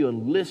gave you a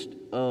list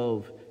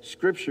of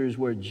scriptures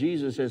where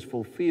Jesus has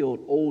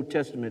fulfilled Old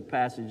Testament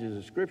passages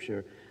of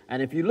scripture.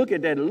 And if you look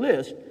at that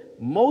list,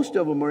 most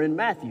of them are in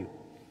Matthew.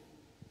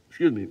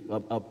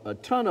 A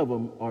ton of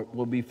them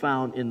will be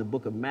found in the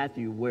book of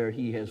Matthew where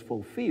he has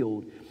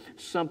fulfilled.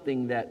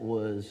 something that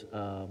was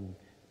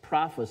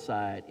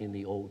prophesied in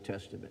the Old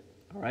Testament,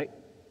 all right?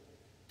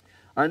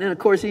 And then, of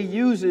course, he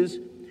uses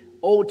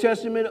Old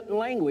Testament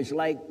language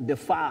like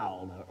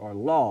defiled or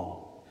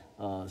law,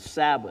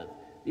 Sabbath.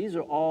 These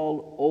are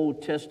all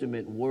Old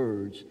Testament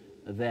words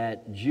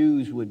that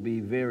Jews would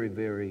be very,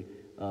 very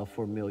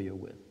familiar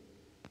with.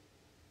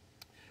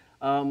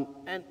 And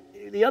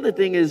the other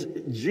thing is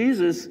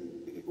Jesus,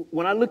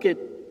 when I look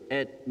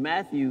at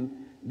Matthew,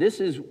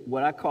 this is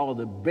what I call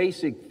the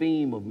basic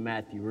theme of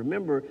Matthew.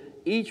 Remember,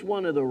 each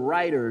one of the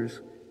writers,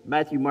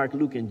 Matthew, Mark,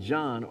 Luke, and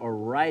John, are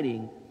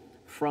writing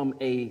from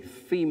a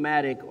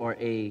thematic or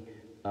a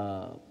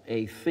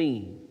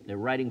theme. They're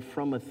writing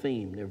from a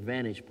theme, their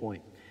vantage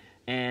point.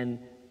 And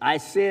I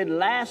said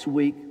last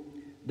week,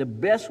 the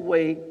best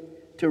way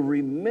to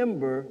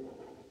remember,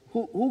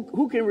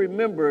 who can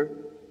remember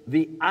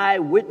the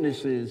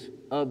eyewitnesses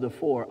of the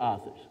four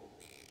authors?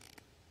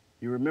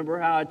 You remember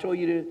how I told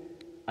you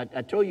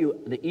I told you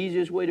the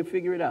easiest way to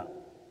figure it out.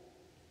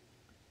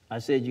 I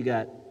said you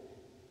got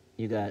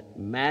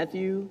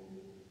Matthew,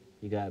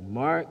 you got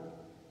Mark,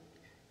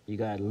 you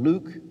got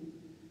Luke,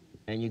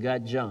 and you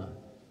got John,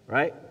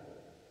 right?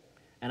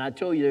 And I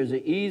told you there's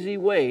an easy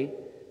way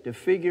to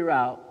figure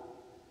out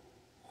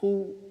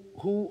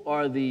who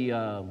are the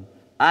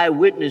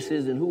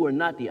eyewitnesses and who are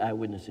not the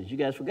eyewitnesses. You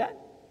guys forgot?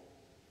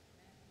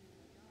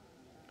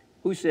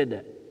 Who said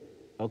that?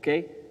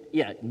 Okay.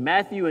 Yeah,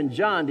 Matthew and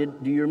John.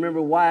 Do you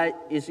remember why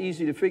it's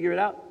easy to figure it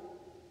out?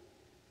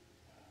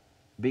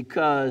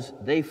 Because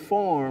they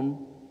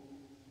form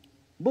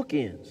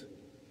bookends.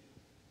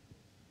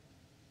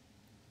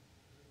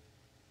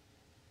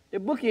 They're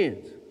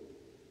bookends.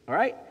 All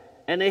right?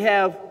 And they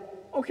have,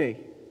 okay,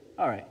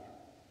 all right.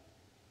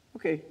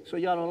 Okay, so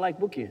y'all don't like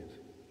bookends.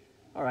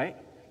 All right.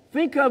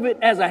 Think of it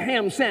as a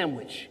ham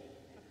sandwich.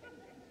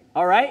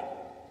 All right?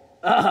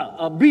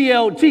 A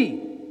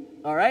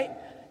BLT. All right?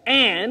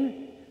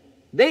 And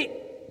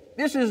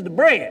this is the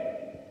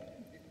bread.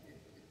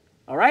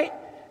 All right?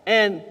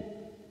 And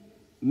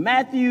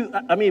Mark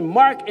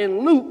and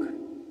Luke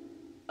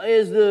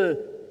is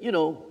the,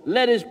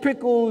 lettuce,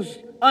 pickles,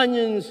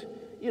 onions,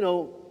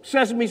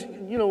 sesame,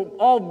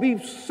 all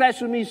beef,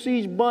 sesame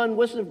seeds bun,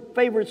 what's the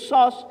favorite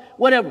sauce,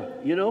 whatever,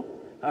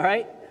 all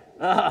right?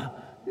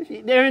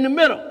 They're in the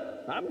middle.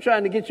 I'm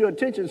trying to get your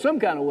attention some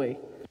kind of way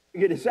to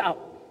get this out,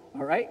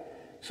 all right?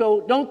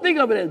 So don't think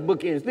of it as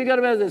bookends. Think of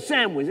it as a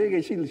sandwich.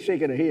 She's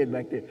shaking her head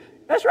back there.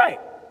 That's right,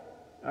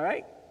 all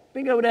right?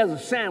 Think of it as a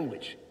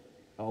sandwich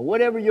or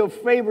whatever your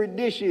favorite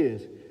dish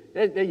is.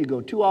 There you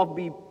go, two all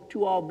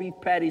beef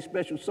patties,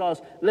 special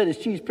sauce, lettuce,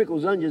 cheese,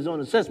 pickles, onions on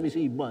a sesame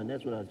seed bun.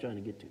 That's what I was trying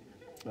to get to.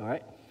 All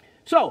right?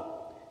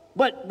 So,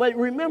 but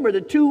remember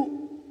the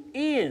two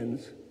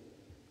ends.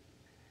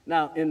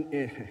 Now,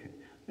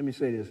 let me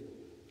say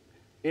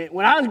this.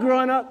 When I was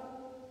growing up,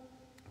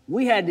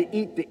 we had to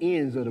eat the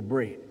ends of the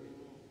bread.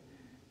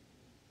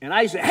 And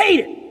I used to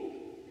hate it.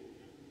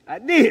 I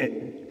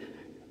did.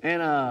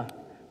 And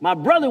my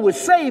brother would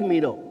save me,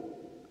 though.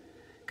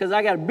 Because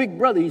I got a big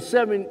brother. He's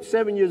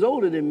seven years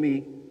older than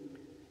me.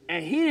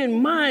 And he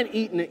didn't mind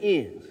eating the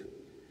ends.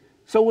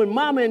 So when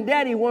Mama and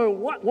Daddy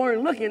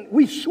weren't looking,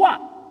 we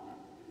swapped.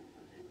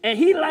 And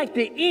he liked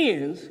the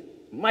ends,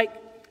 Mike.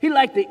 He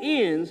liked the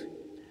ends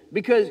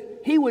because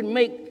he would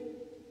make.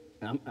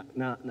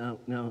 Now,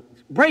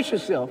 brace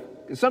yourself,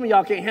 because some of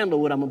y'all can't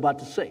handle what I'm about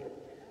to say.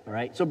 All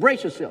right, so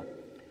brace yourself.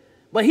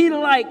 But he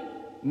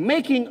liked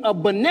making a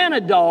banana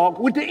dog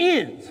with the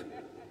ends.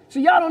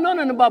 See, y'all don't know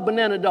nothing about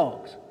banana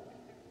dogs.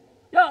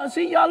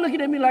 Y'all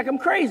looking at me like I'm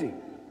crazy.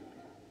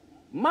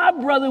 My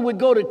brother would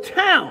go to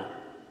town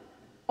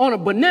on a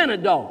banana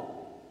dog.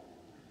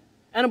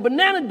 And a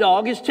banana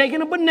dog is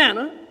taking a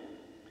banana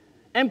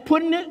and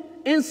putting it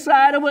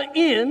inside of an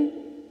end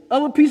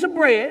of a piece of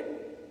bread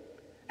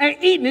and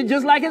eating it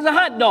just like it's a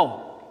hot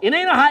dog. It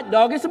ain't a hot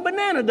dog, it's a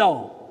banana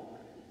dog.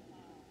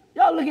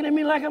 Y'all looking at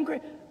me like I'm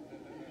crazy.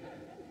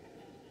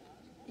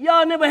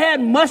 Y'all never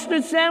had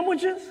mustard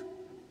sandwiches?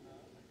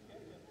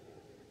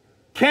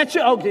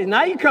 Ketchup? Okay,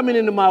 now you're coming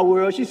into my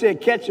world. She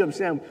said ketchup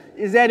sandwich.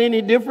 Is that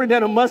any different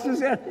than a mustard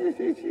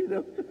sandwich?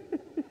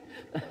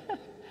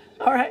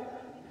 All right.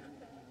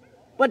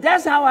 But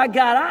that's how I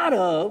got out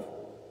of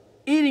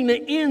eating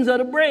the ends of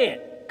the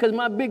bread, because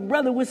my big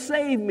brother would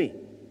save me,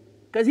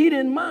 because he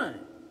didn't mind.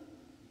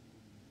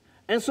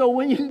 And so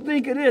when you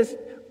think of this,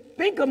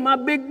 think of my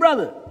big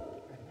brother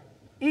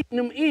eating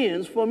them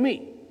ends for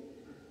me.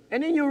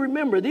 And then you'll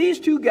remember these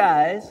two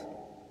guys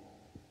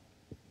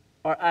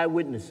are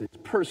eyewitnesses,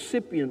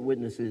 percipient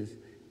witnesses,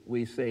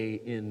 we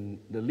say in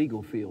the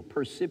legal field,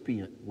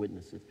 percipient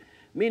witnesses,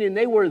 meaning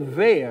they were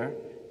there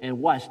and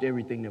watched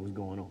everything that was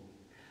going on.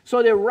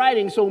 So they're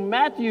writing. So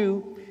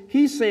Matthew,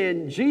 he's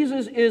saying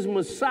Jesus is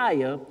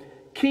Messiah,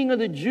 King of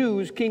the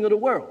Jews, King of the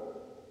world.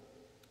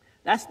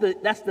 That's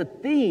the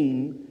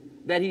theme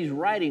that he's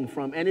writing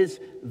from. And it's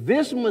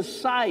this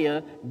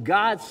Messiah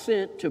God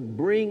sent to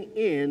bring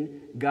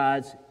in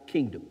God's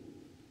kingdom.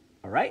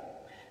 All right?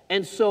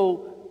 And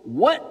so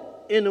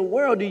what in the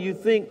world do you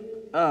think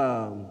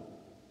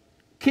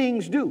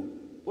kings do?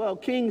 Well,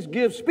 kings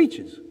give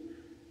speeches,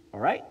 all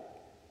right?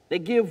 They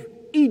give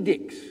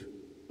edicts,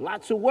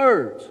 lots of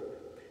words.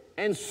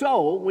 And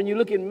so when you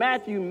look at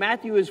Matthew,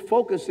 Matthew is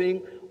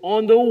focusing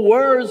on the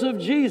words of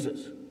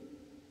Jesus.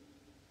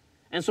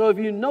 And so if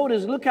you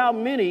notice, look how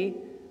many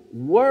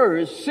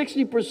words,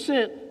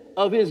 60%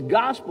 of his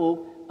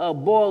gospel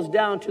boils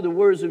down to the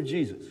words of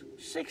Jesus.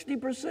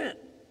 60%.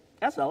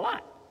 That's a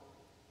lot.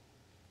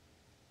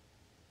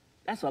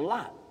 That's a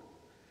lot.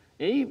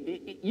 And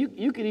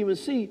you can even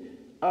see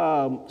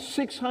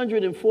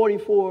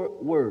 644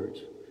 words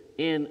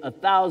in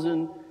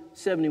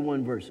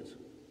 1,071 verses.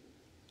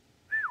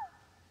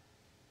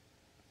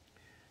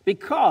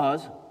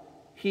 Because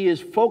he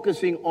is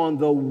focusing on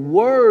the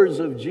words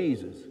of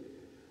Jesus.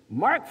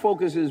 Mark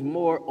focuses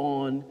more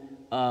on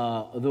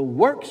the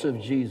works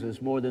of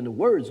Jesus more than the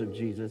words of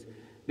Jesus,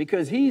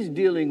 because he's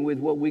dealing with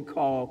what we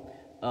call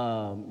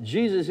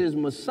Jesus is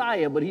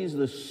Messiah, but he's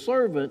the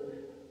servant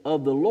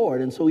of the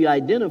Lord. And so he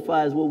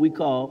identifies what we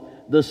call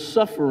the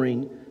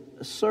suffering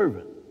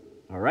servant.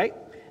 All right?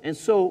 And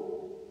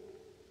so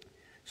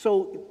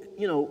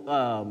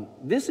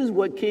this is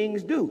what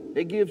kings do.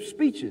 They give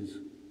speeches.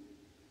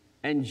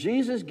 And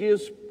Jesus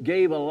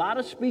gave a lot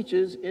of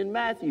speeches in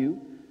Matthew,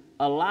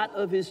 a lot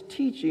of his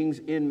teachings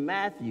in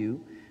Matthew.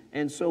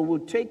 And so we'll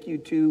take you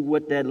to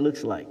what that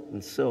looks like.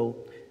 And so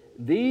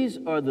these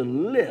are the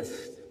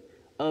list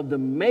of the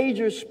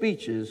major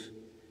speeches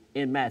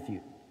in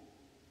Matthew,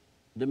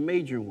 the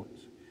major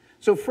ones.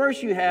 So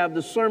first you have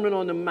the Sermon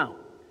on the Mount.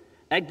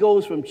 That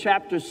goes from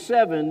chapter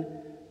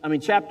 5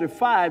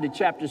 to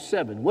chapter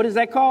 7. What is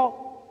that called?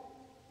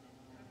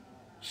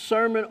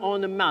 Sermon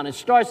on the Mount. It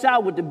starts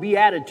out with the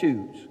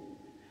Beatitudes.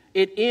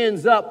 It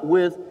ends up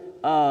with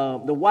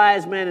the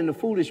wise man and the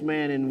foolish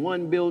man, and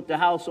one built the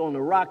house on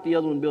the rock, the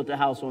other one built the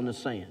house on the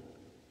sand.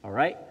 All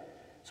right?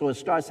 So it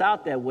starts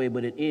out that way,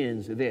 but it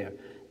ends there.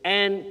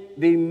 And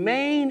the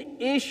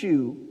main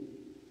issue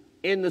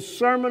in the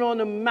Sermon on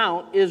the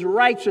Mount is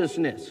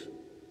righteousness.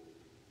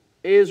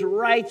 Is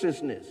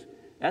righteousness.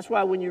 That's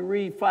why when you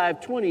read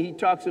 5:20, he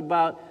talks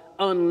about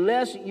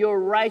unless your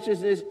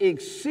righteousness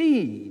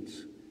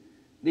exceeds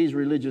these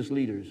religious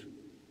leaders.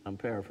 I'm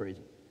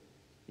paraphrasing,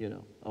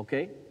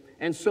 okay?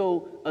 And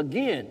so,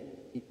 again,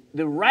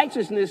 the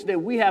righteousness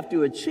that we have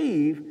to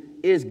achieve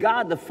is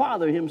God the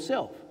Father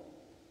himself.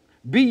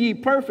 Be ye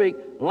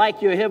perfect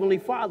like your heavenly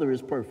Father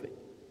is perfect.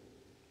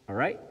 All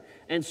right?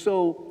 And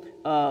so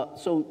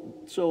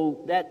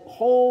that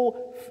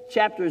whole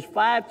chapters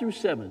 5 through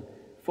 7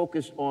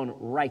 focus on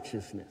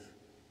righteousness.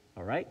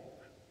 All right?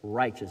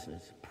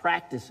 Righteousness.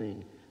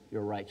 Practicing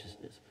your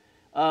righteousness.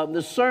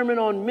 The Sermon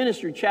on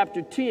Ministry,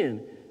 chapter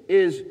 10,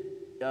 is,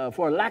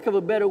 for lack of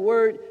a better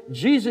word,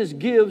 Jesus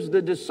gives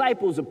the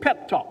disciples a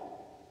pep talk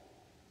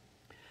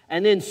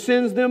and then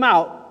sends them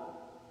out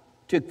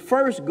to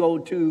first go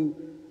to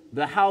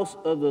the house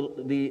of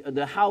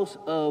the house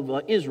of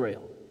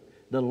Israel,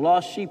 the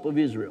lost sheep of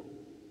Israel.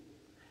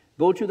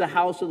 Go to the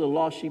house of the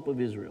lost sheep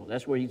of Israel.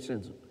 That's where he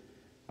sends them,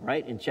 all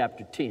right, in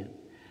chapter 10.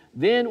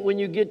 Then when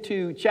you get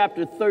to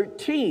chapter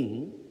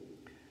 13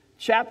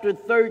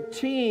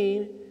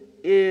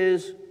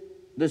 is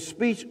the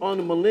speech on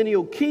the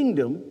millennial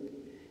kingdom.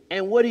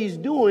 And what he's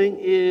doing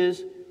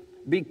is,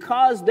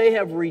 because they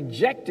have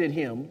rejected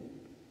him,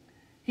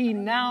 he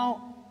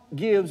now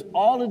gives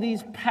all of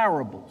these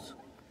parables.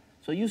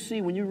 So you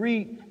see, when you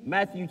read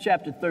Matthew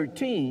chapter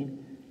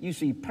 13, you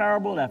see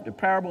parable after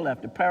parable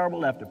after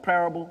parable after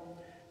parable.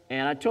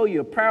 And I told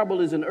you, a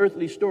parable is an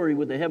earthly story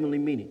with a heavenly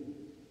meaning.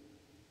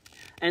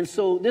 And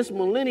so this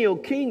millennial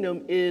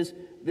kingdom is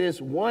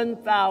this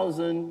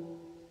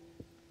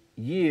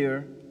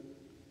 1,000-year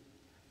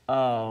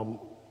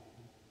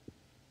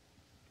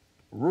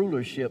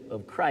rulership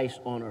of Christ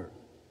on earth.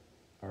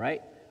 All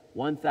right?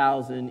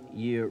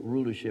 1,000-year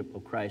rulership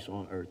of Christ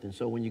on earth. And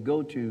so when you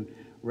go to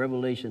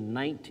Revelation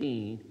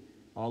 19,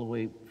 all the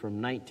way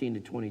from 19 to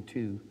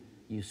 22,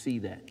 you see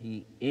that.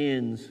 He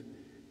ends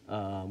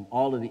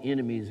all of the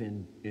enemies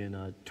in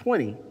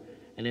 20,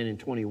 and then in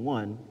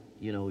 21,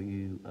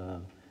 you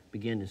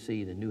begin to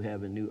see the new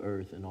heaven, new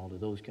earth, and all of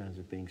those kinds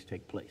of things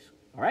take place.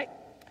 All right?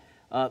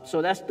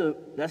 So that's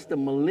the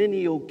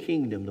millennial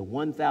kingdom, the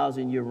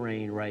 1,000-year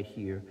reign right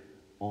here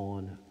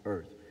on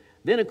earth.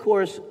 Then, of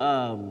course,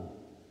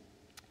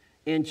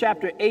 in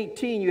chapter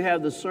 18, you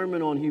have the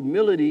Sermon on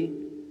Humility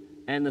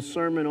and the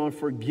Sermon on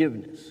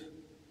Forgiveness.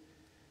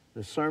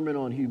 The Sermon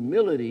on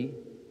Humility,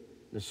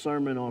 the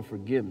Sermon on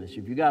Forgiveness.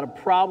 If you got a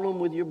problem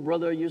with your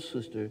brother or your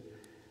sister,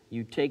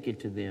 you take it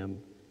to them.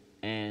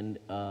 And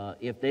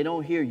if they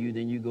don't hear you,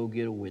 then you go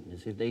get a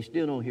witness. If they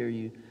still don't hear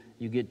you,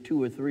 you get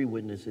 2 or 3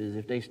 witnesses.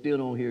 If they still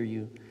don't hear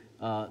you,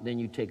 then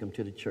you take them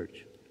to the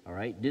church. All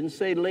right? Didn't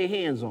say lay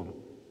hands on them.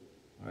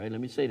 All right? Let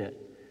me say that.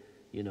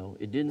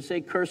 It didn't say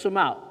curse them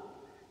out.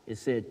 It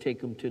said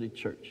take them to the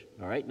church.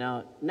 All right?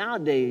 Now,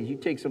 nowadays, you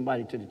take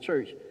somebody to the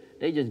church,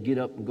 they just get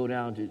up and go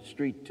down to the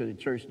street, to the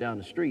church down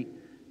the street,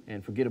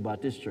 and forget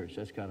about this church.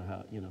 That's kind of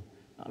how,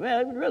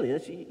 really,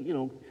 that's,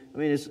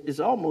 it's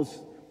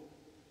almost,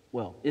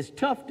 well, it's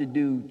tough to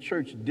do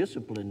church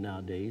discipline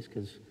nowadays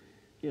because,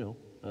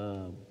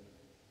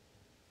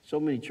 so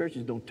many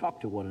churches don't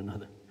talk to one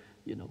another,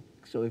 you know.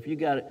 So if you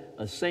got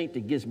a saint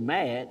that gets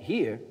mad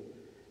here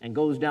and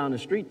goes down the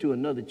street to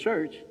another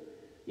church,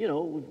 you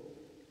know,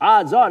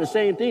 odds are the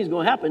same thing's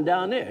going to happen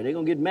down there. They're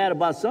going to get mad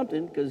about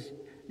something because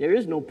there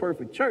is no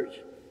perfect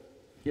church,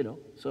 you know.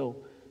 So,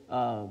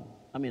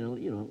 I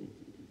mean, you know,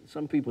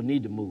 some people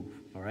need to move,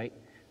 all right?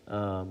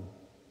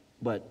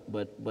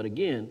 But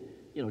again,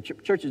 you know,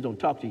 churches don't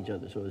talk to each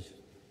other. So it's,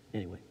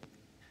 anyway.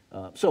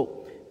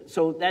 So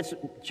that's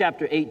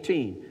chapter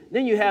 18.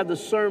 Then you have the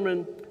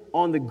sermon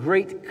on the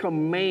Great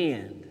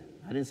Command.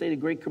 I didn't say the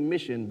Great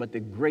Commission, but the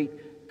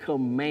Great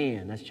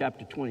Command. That's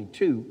chapter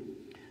 22.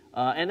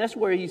 And that's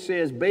where he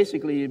says,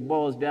 basically, it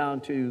boils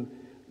down to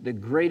the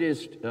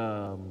greatest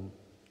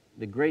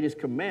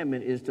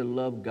commandment is to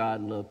love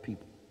God, love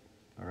people.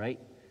 All right?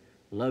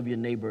 Love your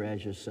neighbor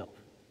as yourself.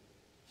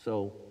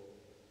 So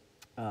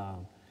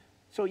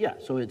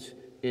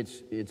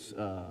it's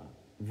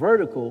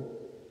vertical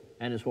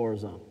and it's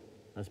horizontal.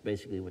 That's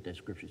basically what that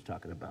scripture is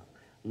talking about.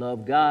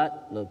 Love God,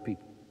 love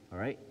people. All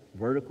right?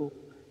 Vertical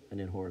and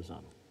then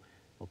horizontal.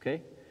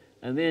 Okay?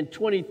 And then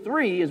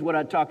 23 is what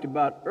I talked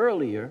about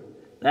earlier.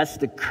 That's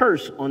the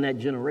curse on that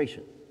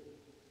generation.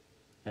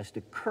 That's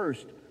the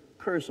curse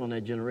on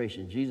that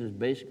generation. Jesus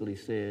basically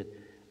said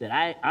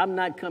that I'm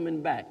not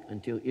coming back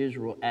until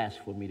Israel asks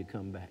for me to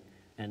come back.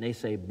 And they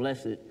say,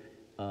 blessed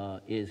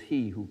is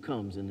he who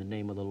comes in the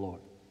name of the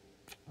Lord.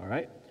 All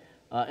right?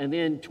 And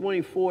then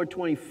 24,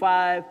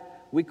 25,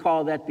 we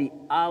call that the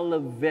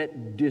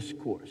Olivet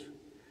Discourse.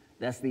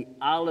 That's the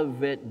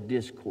Olivet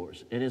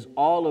Discourse. And it's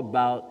all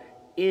about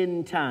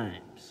end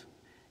times.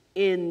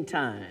 End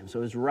times.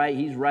 So it's right.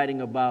 He's writing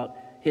about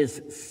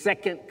his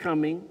second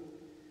coming,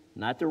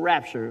 not the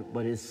rapture,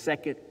 but his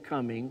second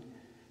coming.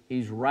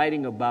 He's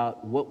writing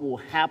about what will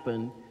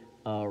happen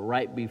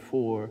right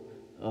before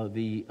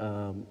the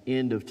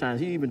end of times.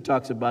 He even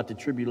talks about the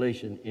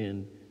tribulation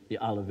in the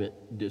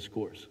Olivet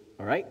Discourse.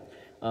 All right?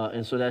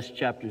 And so that's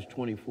chapters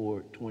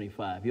 24,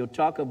 25. He'll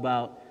talk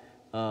about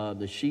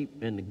the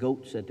sheep and the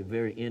goats at the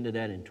very end of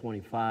that in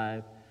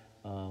 25,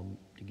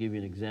 to give you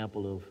an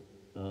example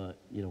of,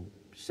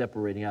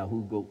 separating out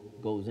who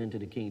goes into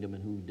the kingdom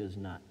and who does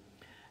not.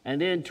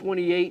 And then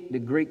 28, the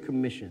Great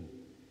Commission.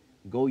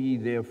 Go ye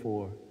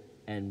therefore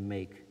and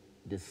make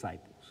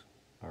disciples.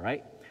 All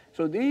right?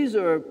 So these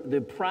are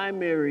the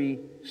primary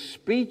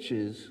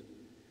speeches,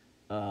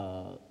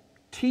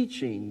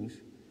 teachings,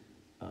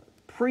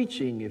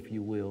 preaching, if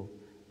you will,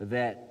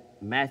 that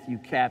Matthew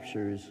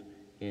captures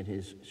in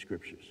his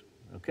scriptures.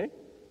 Okay?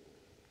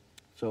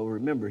 So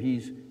remember,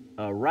 he's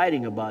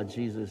writing about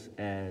Jesus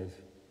as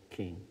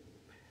king.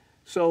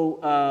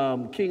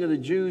 So, King of the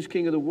Jews,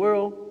 King of the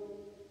world.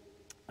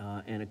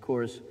 And of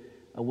course,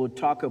 we'll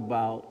talk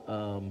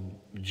about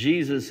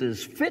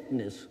Jesus's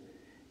fitness,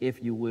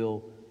 if you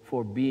will,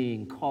 for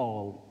being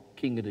called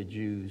King of the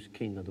Jews,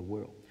 King of the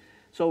world.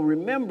 So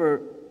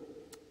remember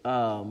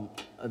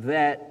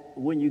that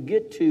when you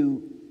get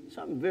to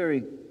something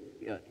very,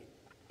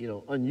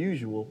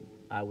 unusual,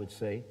 I would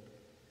say,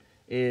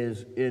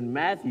 is in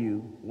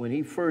Matthew, when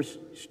he first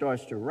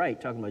starts to write,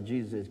 talking about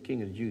Jesus as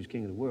King of the Jews,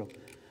 King of the world.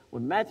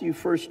 When Matthew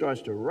first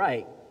starts to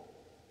write,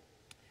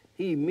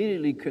 he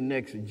immediately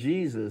connects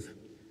Jesus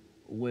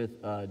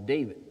with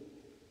David.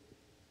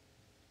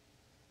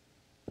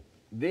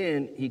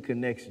 Then he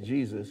connects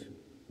Jesus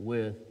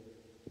with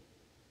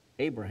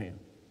Abraham.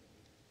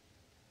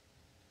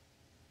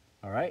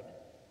 All right?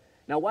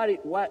 Now, why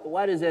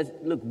does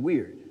that look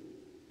weird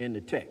in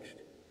the text?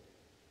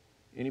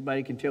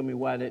 Anybody can tell me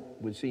why that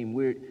would seem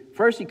weird?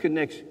 First, he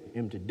connects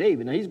him to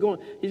David. Now, he's going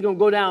to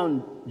go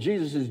down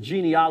Jesus'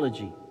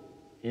 genealogy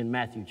in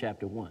Matthew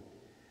chapter 1.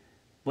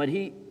 But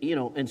he,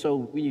 and so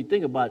when you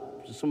think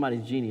about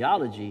somebody's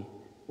genealogy,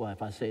 well,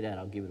 if I say that,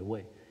 I'll give it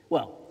away.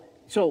 Well,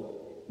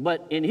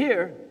 but in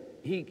here,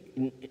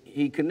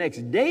 he connects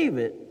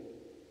David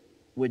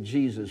with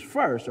Jesus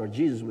first, or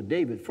Jesus with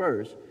David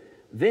first,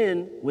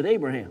 then with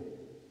Abraham.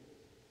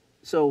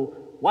 So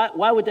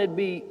why would that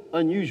be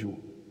unusual?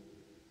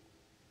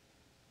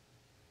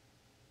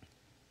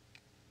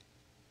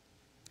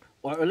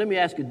 Or let me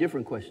ask a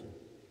different question.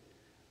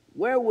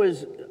 Where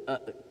was,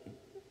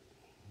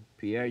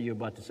 Pierre, you're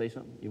about to say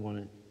something? You want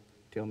to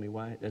tell me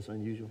why that's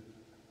unusual?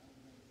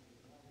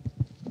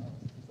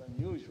 It's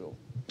unusual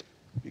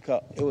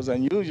because it was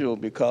unusual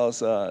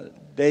because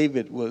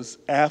David was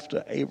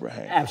after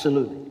Abraham.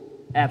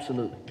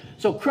 Absolutely.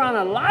 So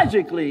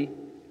chronologically,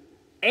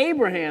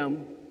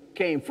 Abraham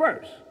came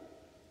first.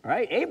 All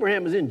right?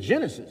 Abraham is in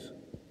Genesis.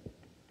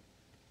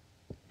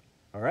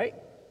 All right?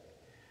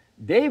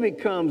 David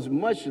comes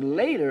much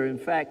later. In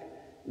fact,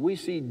 we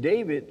see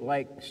David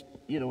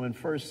in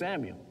 1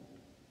 Samuel.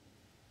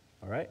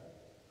 All right?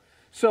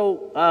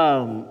 So,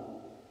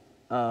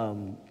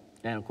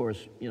 and of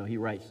course, he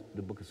writes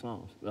the book of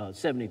Psalms,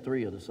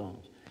 73 of the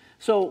Psalms.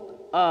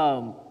 So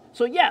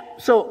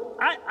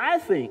I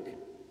think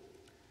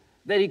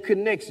that he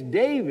connects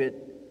David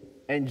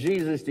and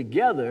Jesus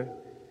together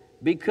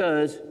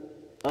because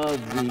of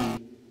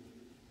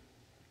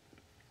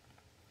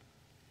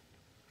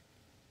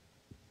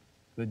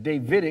The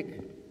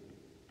Davidic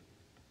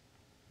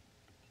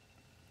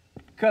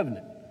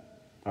covenant.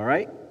 All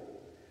right?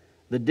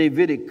 The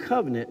Davidic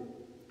covenant,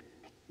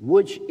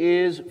 which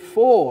is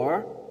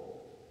for,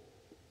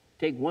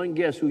 take one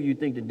guess who you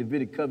think the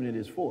Davidic covenant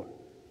is for.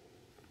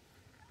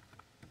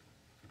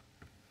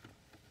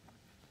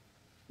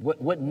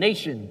 What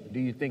nation do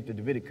you think the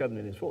Davidic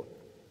covenant is for?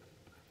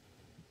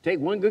 Take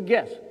one good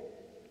guess.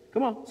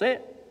 Come on, say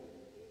it.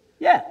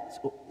 Yeah,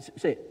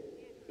 say it.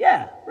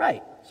 Yeah,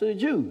 right. So the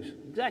Jews,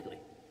 exactly.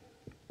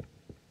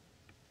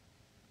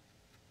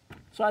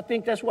 So I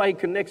think that's why he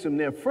connects them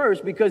there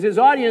first, because his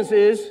audience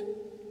is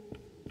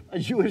a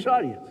Jewish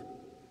audience.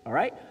 All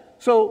right?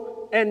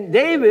 So, and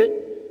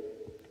David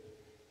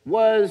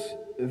was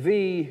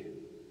the,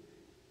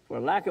 for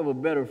lack of a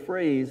better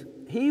phrase,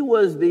 he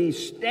was the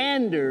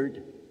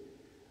standard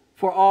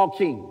for all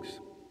kings.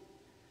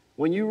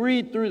 When you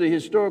read through the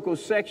historical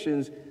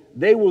sections,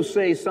 they will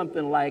say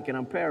something like, and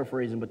I'm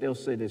paraphrasing, but they'll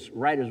say this,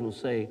 writers will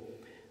say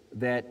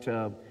that,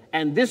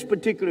 and this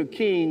particular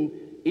king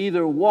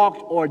either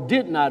walked or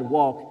did not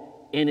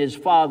walk in his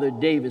father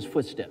David's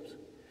footsteps.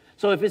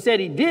 So if it said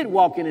he did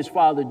walk in his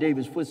father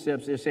David's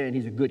footsteps, they're saying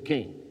he's a good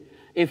king.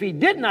 If he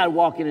did not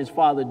walk in his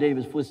father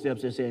David's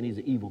footsteps, they're saying he's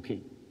an evil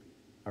king.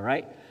 All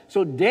right?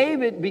 So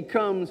David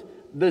becomes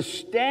the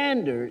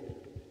standard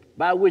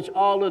by which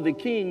all of the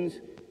kings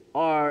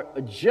are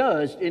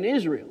judged in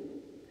Israel.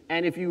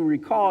 And if you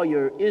recall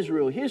your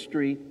Israel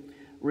history,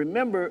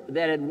 remember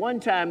that at one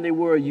time they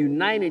were a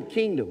united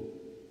kingdom.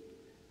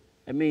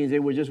 That means they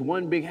were just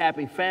one big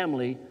happy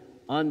family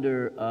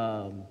under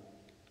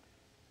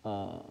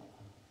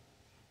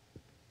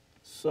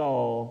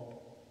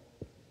Saul,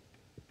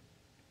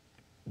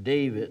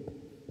 David,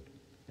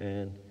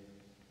 and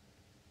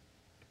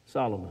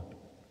Solomon,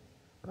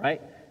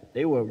 right?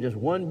 They were just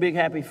one big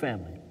happy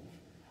family,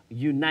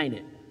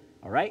 united,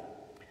 all right?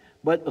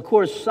 But, of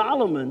course,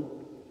 Solomon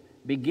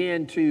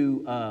began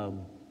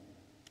to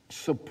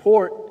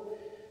support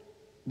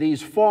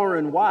these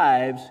foreign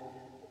wives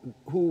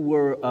who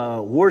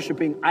were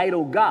worshiping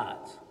idol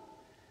gods.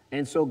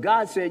 And so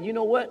God said, you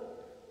know what?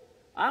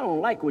 I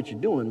don't like what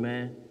you're doing,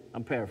 man.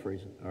 I'm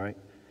paraphrasing, all right?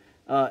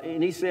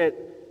 And he said,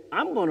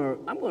 I'm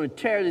gonna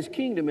tear this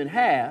kingdom in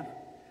half,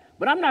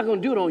 but I'm not gonna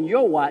do it on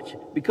your watch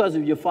because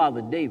of your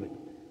father David,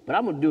 but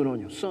I'm gonna do it on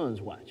your son's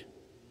watch.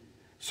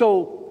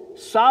 So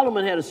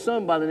Solomon had a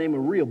son by the name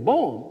of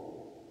Rehoboam,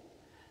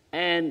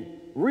 and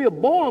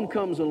Rehoboam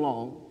comes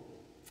along,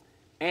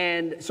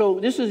 and so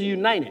this is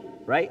united,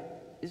 right?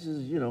 This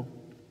is, you know,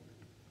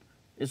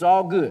 it's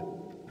all good.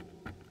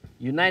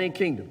 United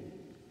Kingdom.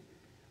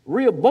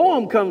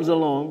 Rehoboam comes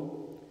along,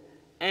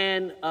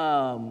 and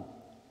all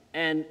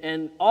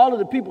of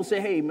the people say,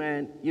 hey,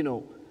 man, you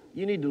know,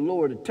 you need to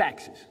lower the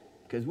taxes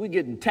because we're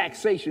getting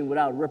taxation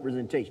without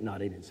representation. No,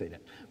 they didn't say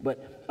that.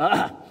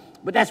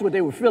 But that's what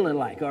they were feeling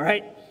like, all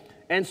right?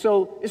 And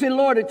so they said,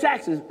 lower the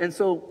taxes. And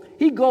so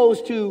he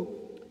goes to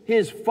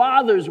his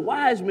father's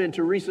wise men,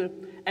 Teresa,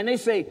 and they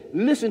say,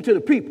 listen to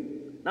the people.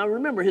 Now,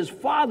 remember, his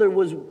father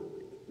was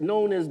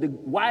known as the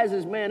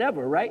wisest man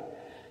ever, right?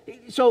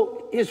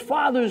 So his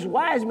father's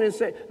wise men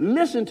say,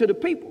 listen to the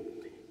people.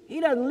 He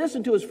doesn't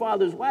listen to his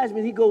father's wise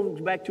men. He goes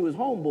back to his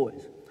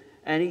homeboys.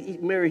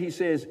 And Mary, he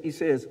says,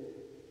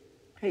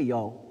 hey,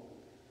 y'all,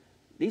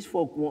 these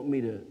folk want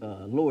me to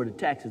lower the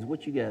taxes.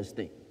 What you guys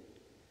think?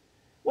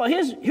 Well,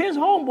 his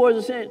homeboys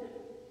are saying,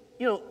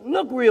 you know,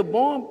 look,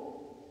 Rehoboam,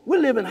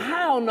 we're living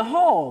high on the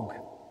hog.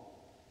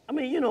 I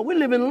mean, you know, we're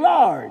living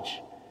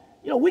large.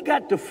 You know, we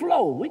got the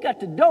flow. We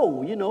got the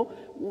dough, you know.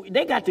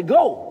 They got to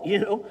go, you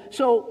know.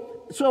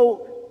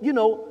 So, you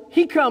know,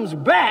 he comes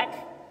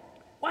back.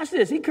 Watch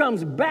this. He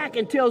comes back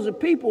and tells the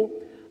people,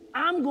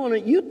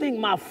 you think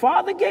my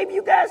father gave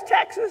you guys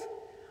taxes?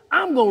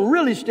 I'm going to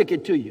really stick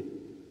it to you.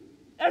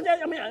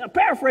 I mean, I'm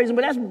paraphrasing,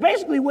 but that's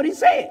basically what he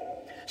said.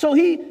 So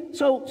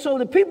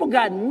the people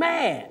got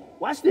mad.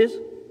 Watch this.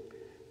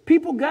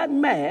 People got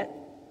mad.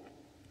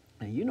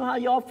 And you know how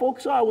y'all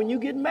folks are when you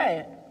get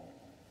mad.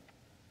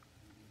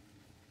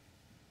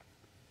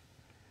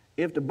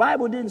 If the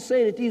Bible didn't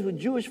say that these were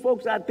Jewish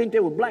folks, I'd think they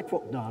were black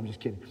folks. No, I'm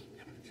just kidding.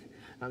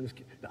 I'm just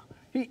kidding. No.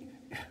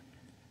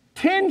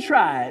 10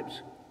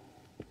 tribes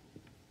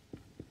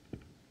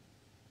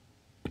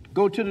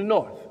go to the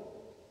north.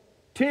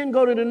 10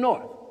 go to the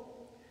north.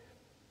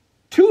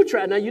 2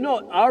 tribes. Now, you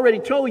know, I already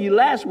told you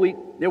last week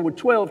there were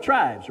 12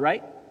 tribes,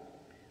 right?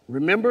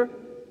 Remember,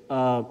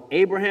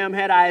 Abraham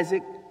had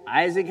Isaac.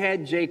 Isaac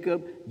had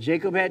Jacob.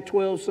 Jacob had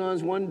 12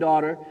 sons, 1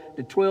 daughter.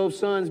 The 12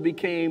 sons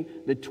became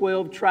the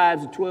 12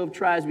 tribes. The 12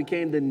 tribes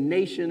became the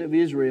nation of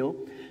Israel.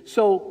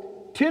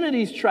 So 10 of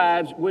these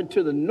tribes went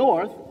to the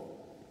north,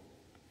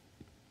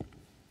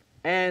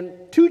 and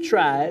 2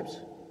 tribes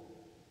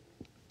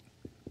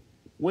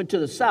went to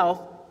the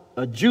south.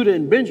 Judah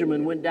and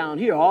Benjamin went down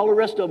here. All the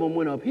rest of them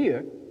went up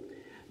here.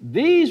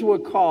 These were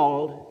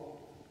called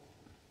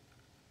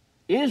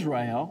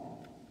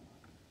Israel.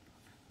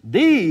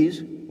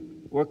 These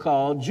were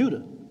called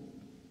Judah.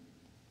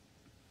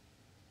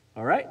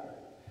 All right?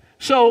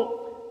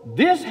 So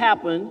this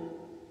happened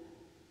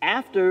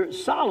after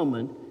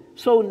Solomon.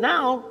 So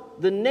now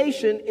the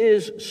nation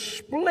is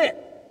split.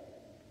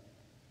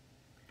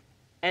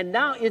 And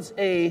now it's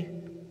a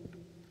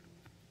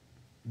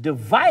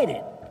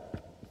divided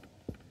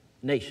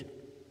nation,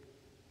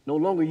 no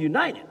longer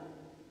united,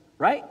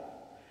 right?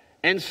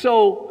 And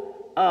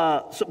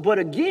but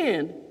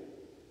again,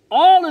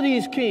 all of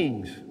these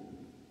kings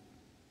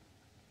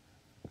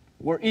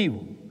were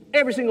evil.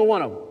 Every single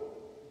one of them.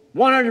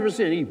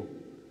 100% evil.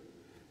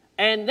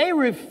 And they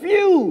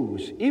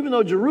refused, even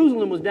though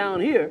Jerusalem was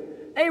down here,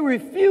 they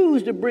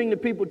refused to bring the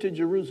people to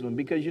Jerusalem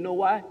because you know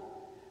why?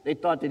 They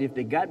thought that if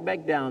they got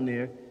back down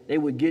there, they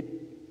would get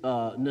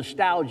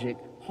nostalgic,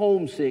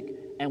 homesick,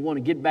 and want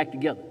to get back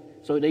together.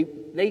 So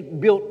they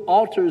built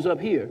altars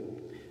up here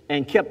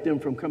and kept them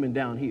from coming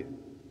down here.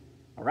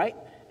 All right?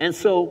 And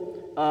so,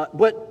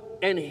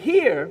 and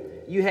here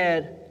you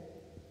had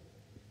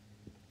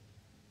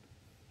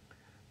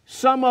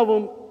some of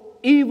them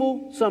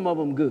evil, some of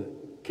them good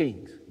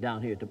kings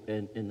down here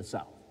in the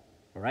south.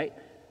 All right?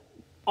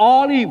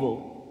 All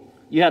evil,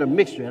 you had a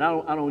mixture. And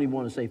I don't even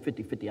want to say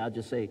 50-50. I'll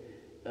just say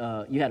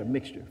you had a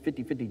mixture.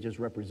 50-50 just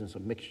represents a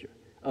mixture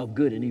of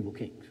good and evil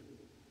kings.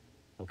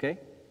 Okay?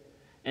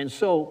 And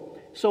so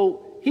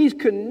he's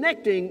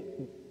connecting,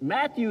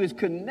 Matthew is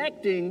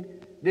connecting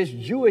this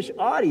Jewish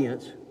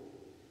audience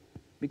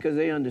because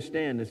they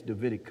understand this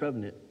Davidic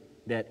covenant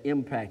that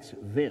impacts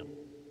them.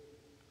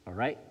 All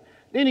right?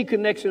 Then he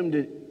connects them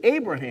to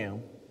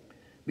Abraham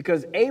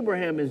because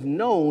Abraham is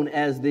known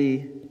as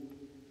the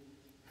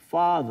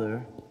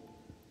father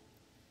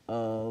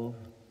of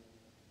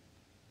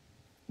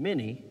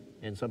many,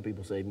 and some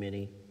people say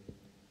many,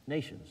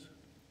 nations.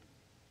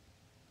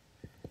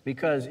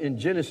 Because in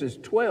Genesis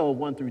 12,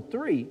 1 through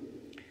 3,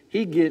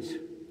 he gets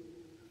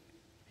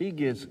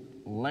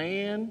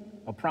land,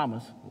 a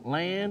promise,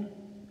 land,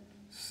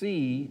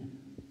 seed,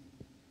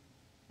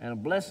 and a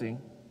blessing.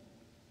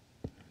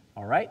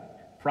 All right?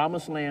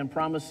 Promised land,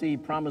 promised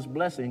seed, promised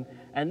blessing.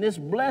 And this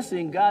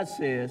blessing, God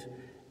says,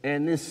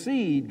 and this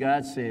seed,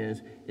 God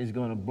says, is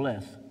going to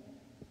bless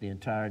the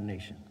entire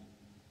nation,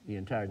 the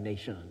entire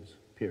nations,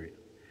 period.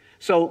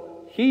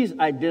 So he's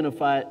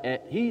identified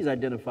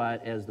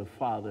as the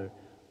father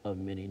of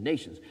many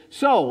nations.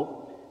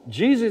 So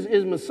Jesus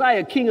is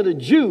Messiah, King of the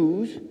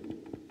Jews,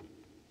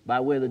 by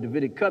way of the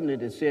Davidic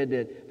covenant that said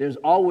that there's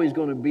always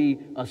going to be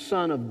a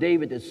son of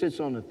David that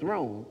sits on the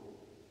throne.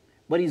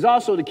 But he's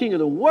also the King of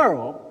the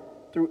world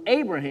through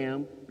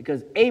Abraham,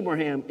 because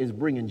Abraham is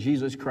bringing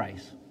Jesus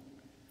Christ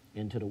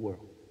into the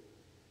world.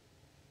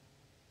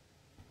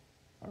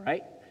 All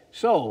right?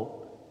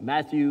 So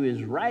Matthew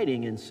is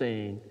writing and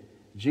saying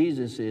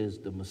Jesus is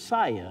the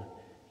Messiah.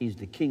 He's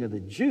the King of the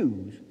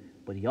Jews,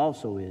 but he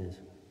also is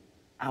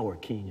our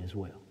King as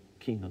well,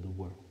 King of the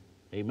world.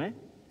 Amen?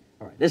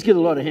 All right, let's give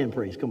the Lord a hand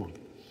praise. Come on.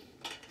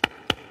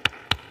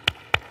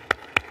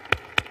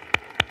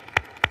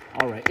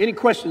 All right, any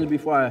questions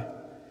before I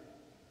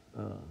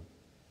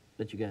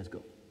let you guys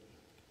go?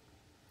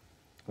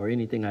 Or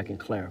anything I can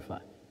clarify?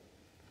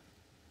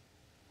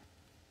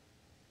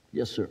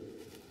 Yes, sir.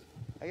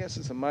 I guess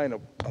it's a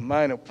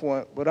minor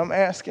point, but I'm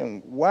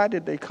asking, why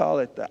did they call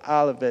it the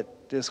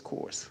Olivet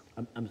Discourse?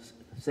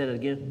 Say that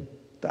again.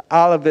 The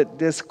Olivet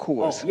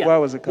Discourse. Oh, yeah. Why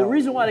was it called? The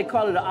reason why they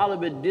call it the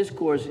Olivet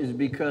Discourse is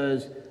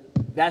because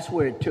that's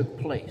where it took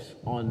place,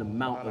 on the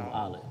Mount of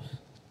Olives.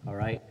 All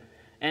right?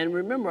 And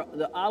remember,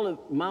 the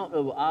Mount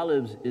of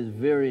Olives is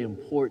very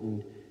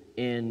important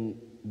in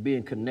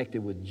being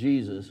connected with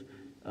Jesus.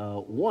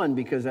 One,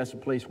 because that's the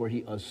place where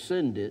he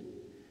ascended.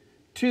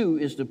 Two,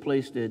 it's the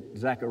place that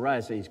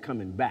Zechariah says he's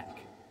coming back.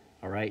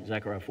 All right,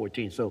 Zechariah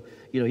 14. So,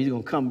 he's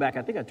going to come back.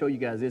 I think I told you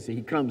guys this.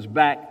 He comes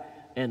back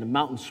and the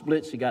mountain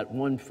splits. He got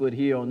one foot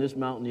here on this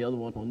mountain, the other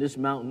one on this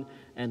mountain,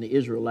 and the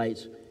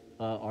Israelites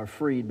are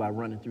freed by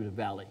running through the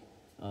valley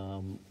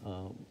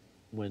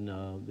when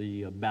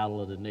the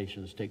battle of the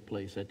nations take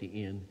place at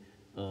the end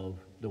of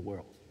the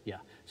world. Yeah.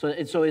 So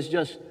it's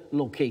just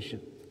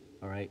location.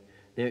 All right.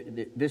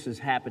 This is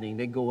happening.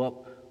 They go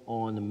up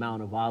on the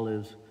Mount of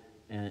Olives,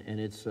 and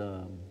it's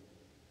I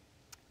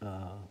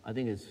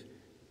think it's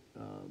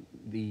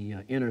the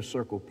inner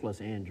circle plus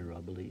Andrew,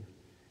 I believe.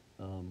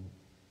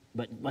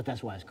 But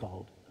that's why it's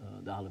called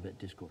the Olivet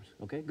Discourse.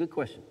 Okay, good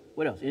question.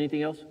 What else?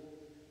 Anything else?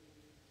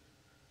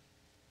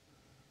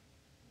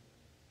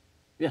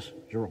 Yes,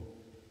 Jerome.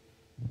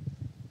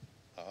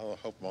 I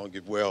hope I don't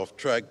get way off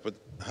track, but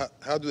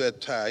how do that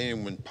tie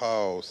in when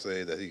Paul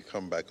said that he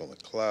come back on a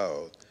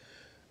cloud?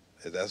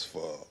 And that's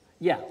for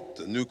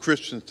the new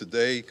Christians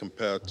today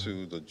compared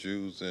to the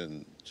Jews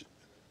in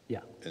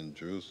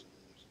Jerusalem.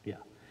 Yeah,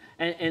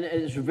 and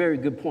it's a very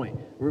good point.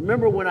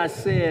 Remember when I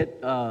said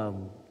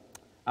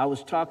I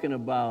was talking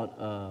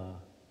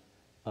about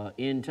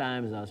end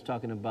times, I was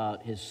talking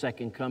about his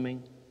second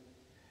coming?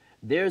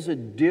 There's a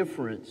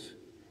difference.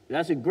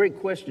 That's a great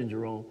question,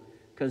 Jerome,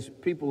 because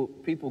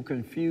people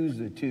confuse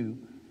the two.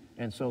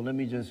 And so let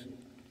me just,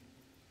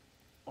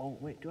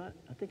 let me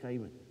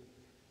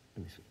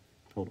see.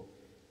 Hold on.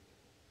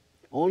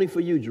 Only for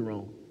you,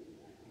 Jerome.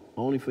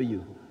 Only for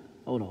you.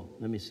 Hold on.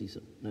 Let me see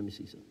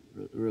something.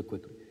 real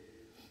quickly.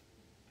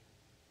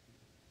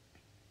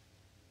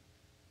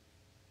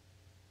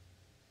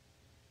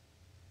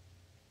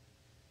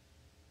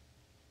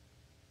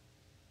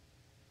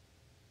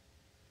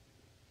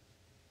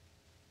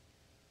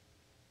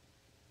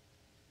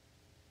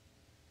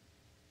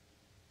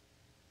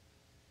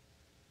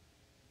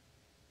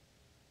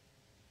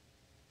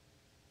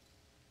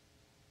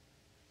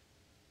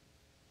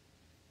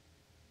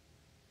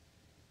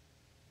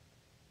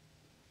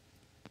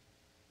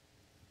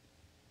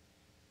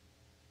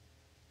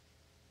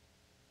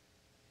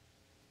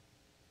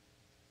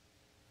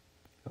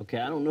 Okay,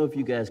 I don't know if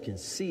you guys can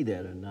see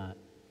that or not,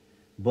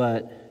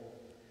 but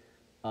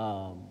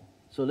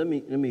so let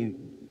me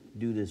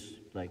do this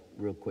like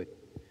real quick.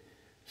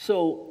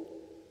 So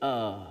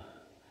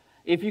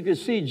if you can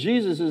see,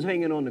 Jesus is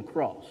hanging on the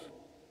cross.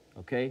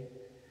 Okay,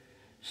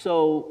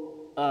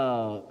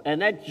 so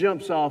and that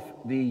jumps off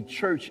the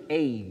church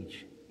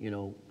age. You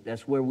know,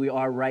 that's where we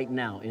are right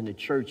now in the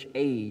church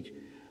age,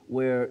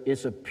 where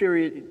it's a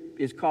period.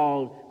 It's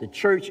called the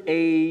church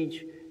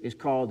age. It's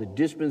called the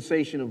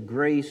dispensation of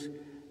grace.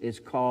 It's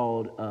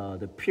called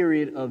the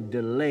period of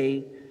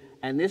delay.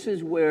 And this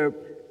is where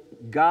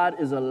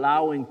God is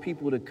allowing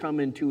people to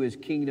come into his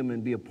kingdom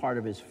and be a part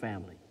of his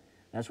family.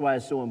 That's why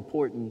it's so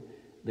important,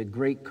 the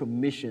Great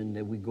Commission,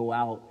 that we go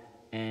out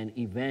and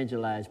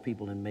evangelize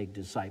people and make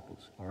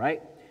disciples, all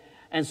right?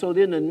 And so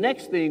then the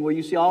next thing, where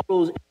you see all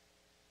those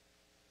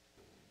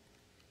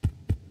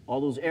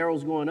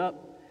arrows going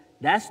up,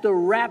 that's the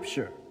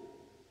rapture,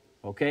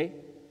 okay?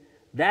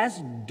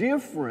 That's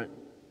different,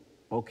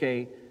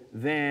 okay,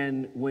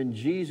 than when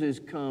Jesus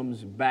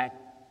comes back,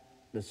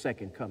 the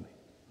second coming,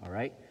 all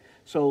right?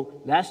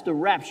 So that's the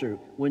rapture.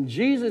 When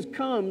Jesus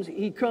comes,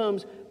 he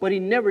comes, but he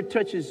never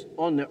touches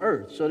on the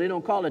earth, so they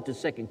don't call it the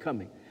second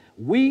coming.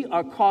 We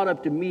are caught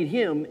up to meet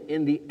him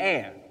in the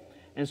air.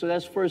 And so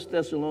that's 1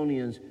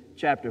 Thessalonians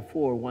chapter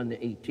 4, 1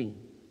 to 18,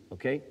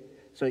 okay?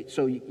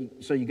 So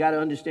you got to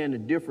understand the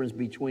difference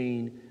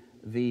between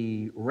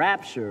the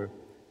rapture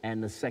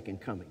and the second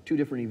coming, two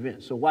different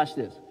events. So watch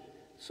this.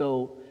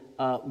 So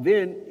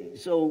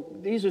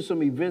these are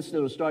some events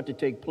that will start to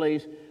take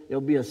place.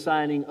 There'll be a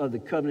signing of the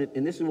covenant,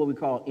 and this is what we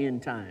call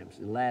end times,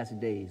 the last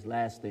days,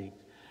 last things.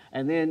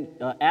 And then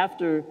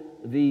after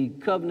the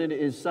covenant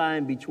is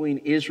signed between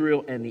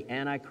Israel and the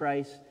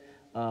Antichrist,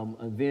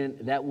 then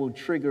that will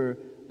trigger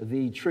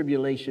the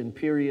tribulation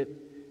period,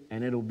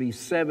 and it'll be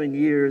 7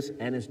 years,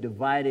 and it's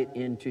divided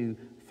into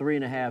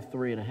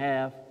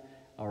 3.5,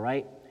 all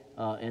right?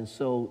 And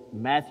so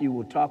Matthew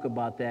will talk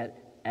about that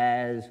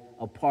as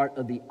a part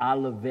of the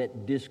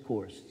Olivet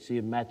Discourse. See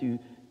in Matthew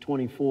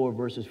 24,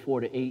 verses 4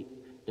 to 8,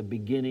 the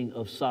beginning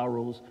of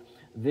sorrows.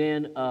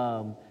 Then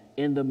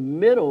in the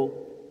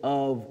middle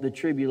of the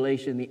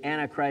tribulation, the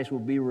Antichrist will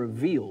be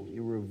revealed. He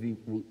will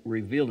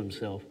reveal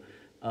himself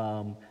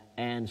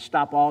and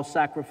stop all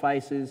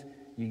sacrifices.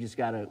 You just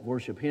got to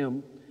worship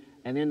him.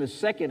 And then the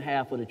second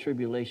half of the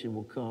tribulation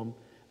will come.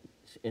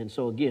 And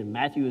so again,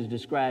 Matthew is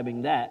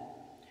describing that.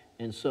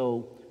 And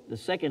so the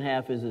second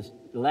half is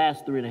the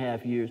last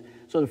 3.5 years.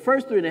 So the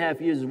first 3.5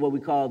 years is what we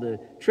call the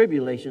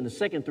tribulation. The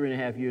second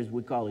 3.5 years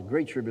we call the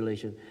Great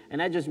Tribulation. And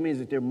that just means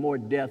that there's more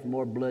death,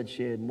 more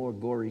bloodshed, more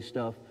gory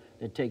stuff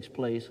that takes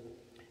place.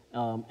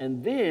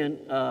 And then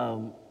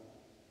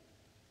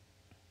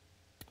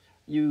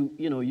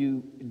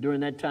during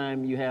that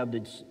time you have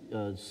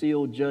the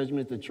sealed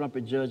judgments, the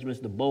trumpet judgments,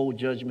 the bowl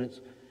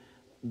judgments.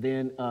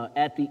 Then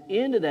at the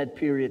end of that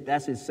period,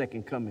 that's his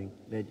second coming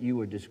that you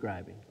were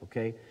describing,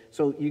 okay?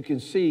 So you can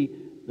see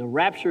the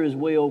rapture is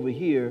way over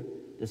here,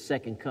 the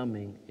second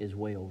coming is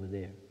way over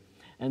there.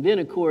 And then,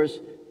 of course,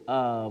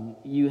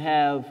 you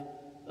have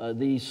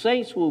the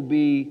saints will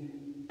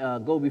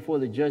go before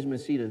the judgment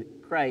seat of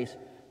Christ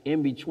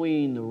in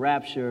between the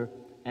rapture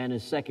and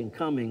his second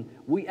coming.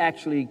 We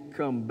actually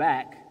come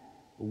back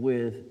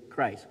with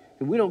Christ.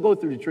 And we don't go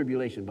through the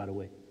tribulation, by the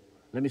way.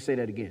 Let me say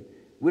that again.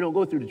 We don't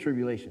go through the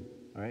tribulation.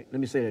 All right,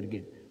 let me say that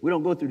again. We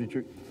don't go through the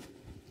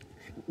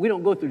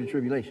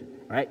tribulation.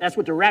 All right, that's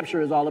what the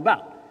rapture is all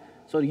about.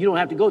 So you don't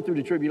have to go through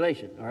the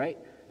tribulation. All right,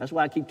 that's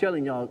why I keep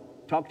telling y'all,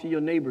 talk to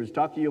your neighbors,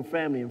 talk to your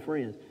family and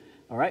friends.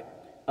 All right,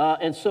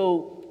 and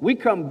so we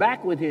come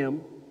back with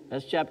him.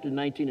 That's chapter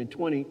 19 and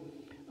 20.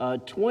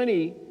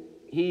 20,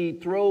 he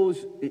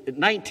throws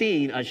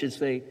 19, I should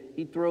say.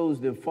 He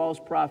throws the false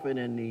prophet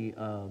and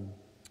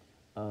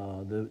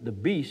the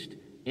beast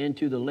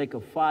into the lake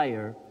of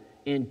fire.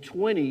 In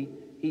 20.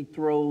 He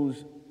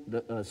throws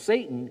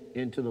Satan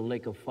into the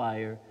lake of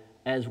fire,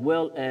 as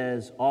well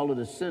as all of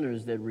the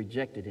sinners that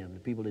rejected him, the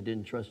people that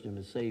didn't trust him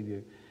as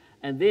Savior.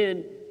 And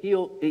then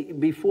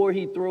before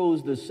he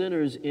throws the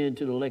sinners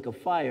into the lake of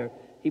fire,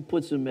 he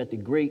puts them at the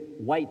great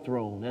white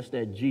throne. That's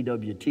that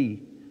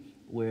GWT,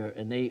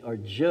 and they are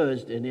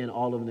judged, and then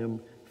all of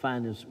them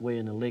find their way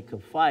in the lake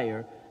of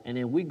fire. And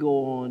then we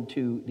go on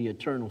to the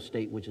eternal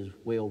state, which is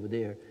way over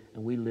there,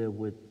 and we live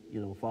with,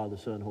 Father,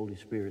 Son, Holy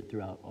Spirit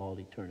throughout all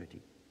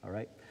eternity. All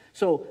right.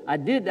 So I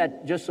did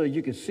that just so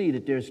you can see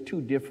that there's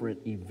two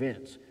different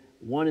events.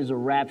 One is a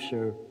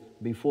rapture.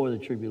 before the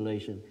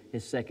tribulation.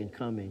 His second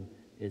coming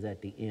is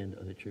at the end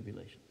of the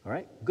tribulation. All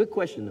right? Good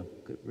question,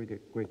 though.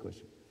 Great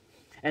question.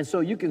 And so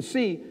you can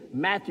see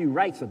Matthew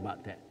writes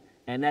about that.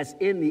 And that's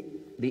in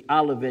the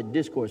Olivet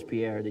Discourse,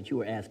 Pierre, that you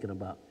were asking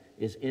about,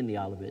 is in the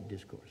Olivet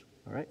Discourse.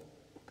 All right?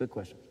 Good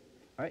questions.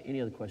 All right,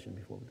 any other questions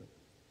before we go?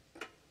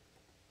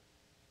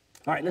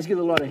 All right, let's give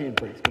the Lord a hand,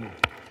 please. Come on.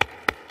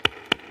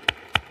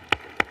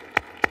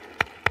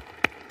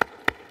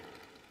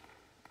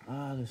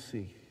 Let's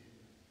see.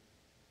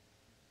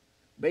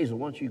 Basil,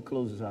 why don't you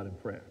close us out in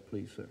prayer,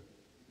 please, sir?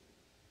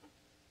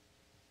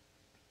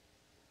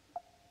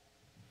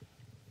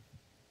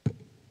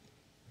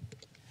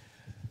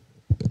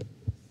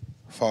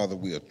 Father,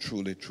 we are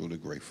truly, truly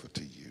grateful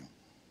to you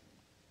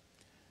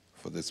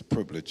for this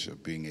privilege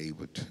of being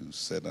able to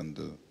sit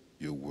under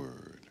your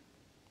word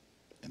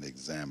and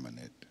examine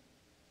it,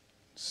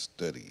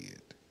 study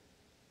it,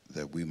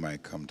 that we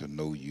might come to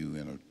know you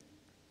in a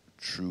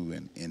true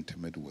and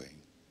intimate way,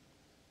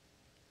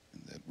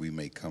 and that we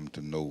may come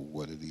to know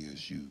what it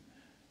is you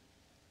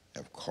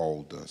have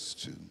called us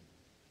to.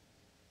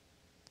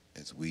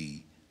 As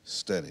we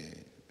study,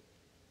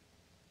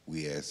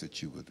 we ask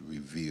that you would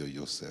reveal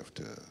yourself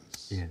to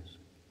us. Yes.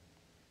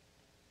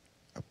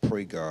 I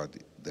pray, God,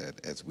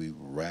 that as we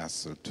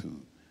wrestle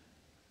to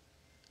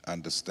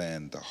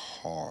understand the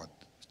heart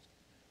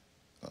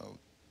of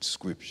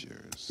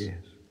scriptures, Yes.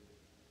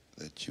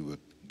 that you would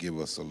give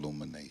us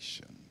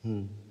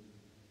illumination,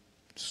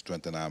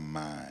 strengthen our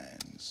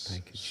minds,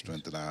 Thank you,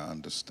 strengthen our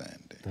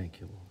understanding. Thank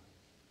you, Lord.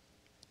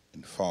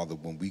 And Father,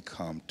 when we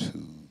come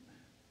to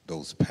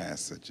those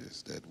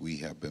passages that we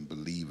have been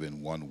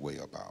believing one way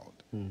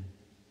about,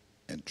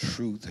 and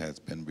truth has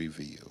been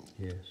revealed,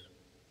 Yes.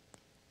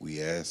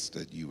 we ask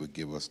that you would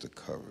give us the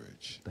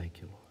courage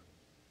Thank you, Lord.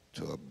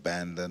 to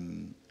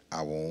abandon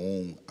our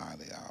own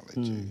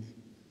ideology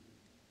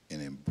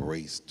and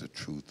embrace the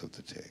truth of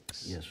the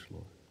text. Yes,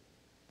 Lord.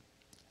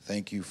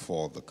 Thank you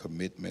for the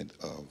commitment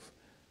of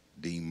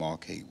Dean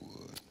Mark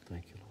Haywood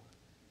Thank you,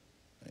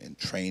 Lord. in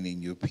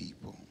training your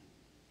people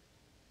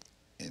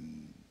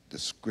in the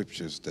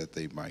scriptures that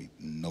they might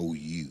know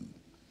you,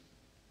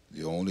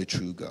 the only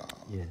true God,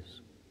 Yes.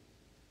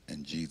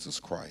 and Jesus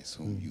Christ,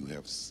 whom you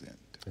have sent.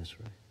 That's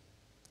right.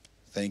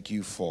 Thank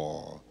you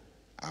for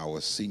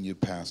our senior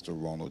pastor,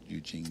 Ronald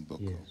Eugene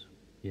Booker. Yes.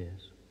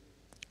 Yes.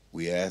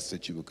 We ask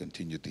that you will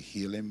continue to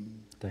heal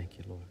him. Thank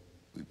you, Lord.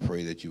 We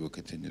pray that you will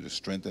continue to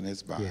strengthen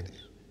his body Yes.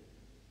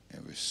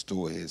 and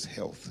restore his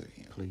health to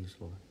him. Please,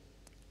 Lord.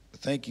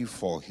 Thank you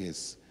for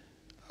his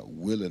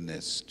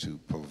willingness to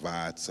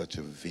provide such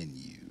a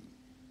venue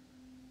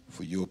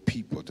for your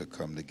people to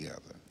come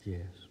together,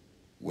 Yes.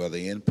 whether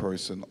in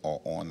person or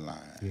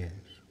online, Yes.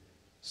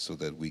 so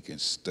that we can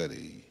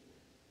study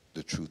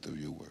the truth of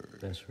your word.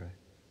 That's right.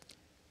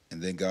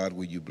 And then, God,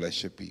 will you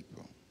bless your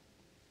people,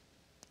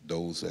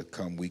 those that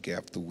come week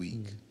after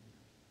week,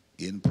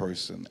 in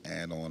person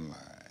and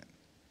online?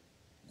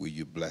 Will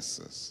you bless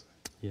us?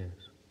 Yes.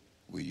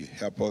 Will you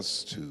help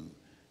us to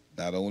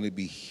not only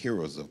be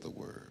hearers of the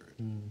word,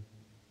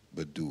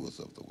 but doers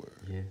of the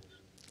word? Yes.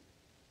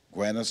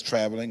 Grant us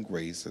traveling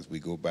grace as we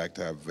go back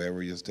to our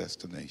various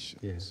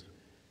destinations. Yes.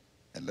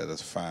 And let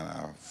us find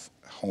our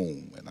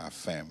home and our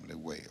family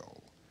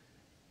well.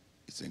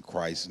 It's in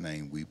Christ's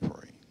name we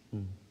pray.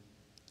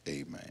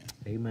 Amen.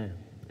 Amen.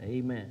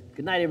 Amen.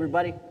 Good night,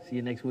 everybody. See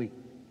you next week.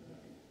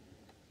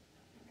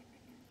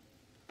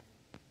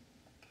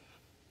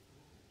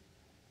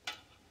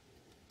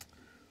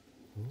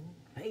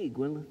 Hey,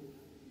 Gwendolyn.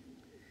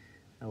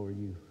 How are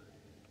you?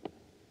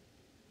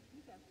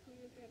 You have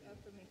cleared that up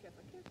for me because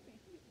I kept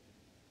saying,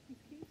 he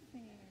keeps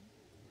saying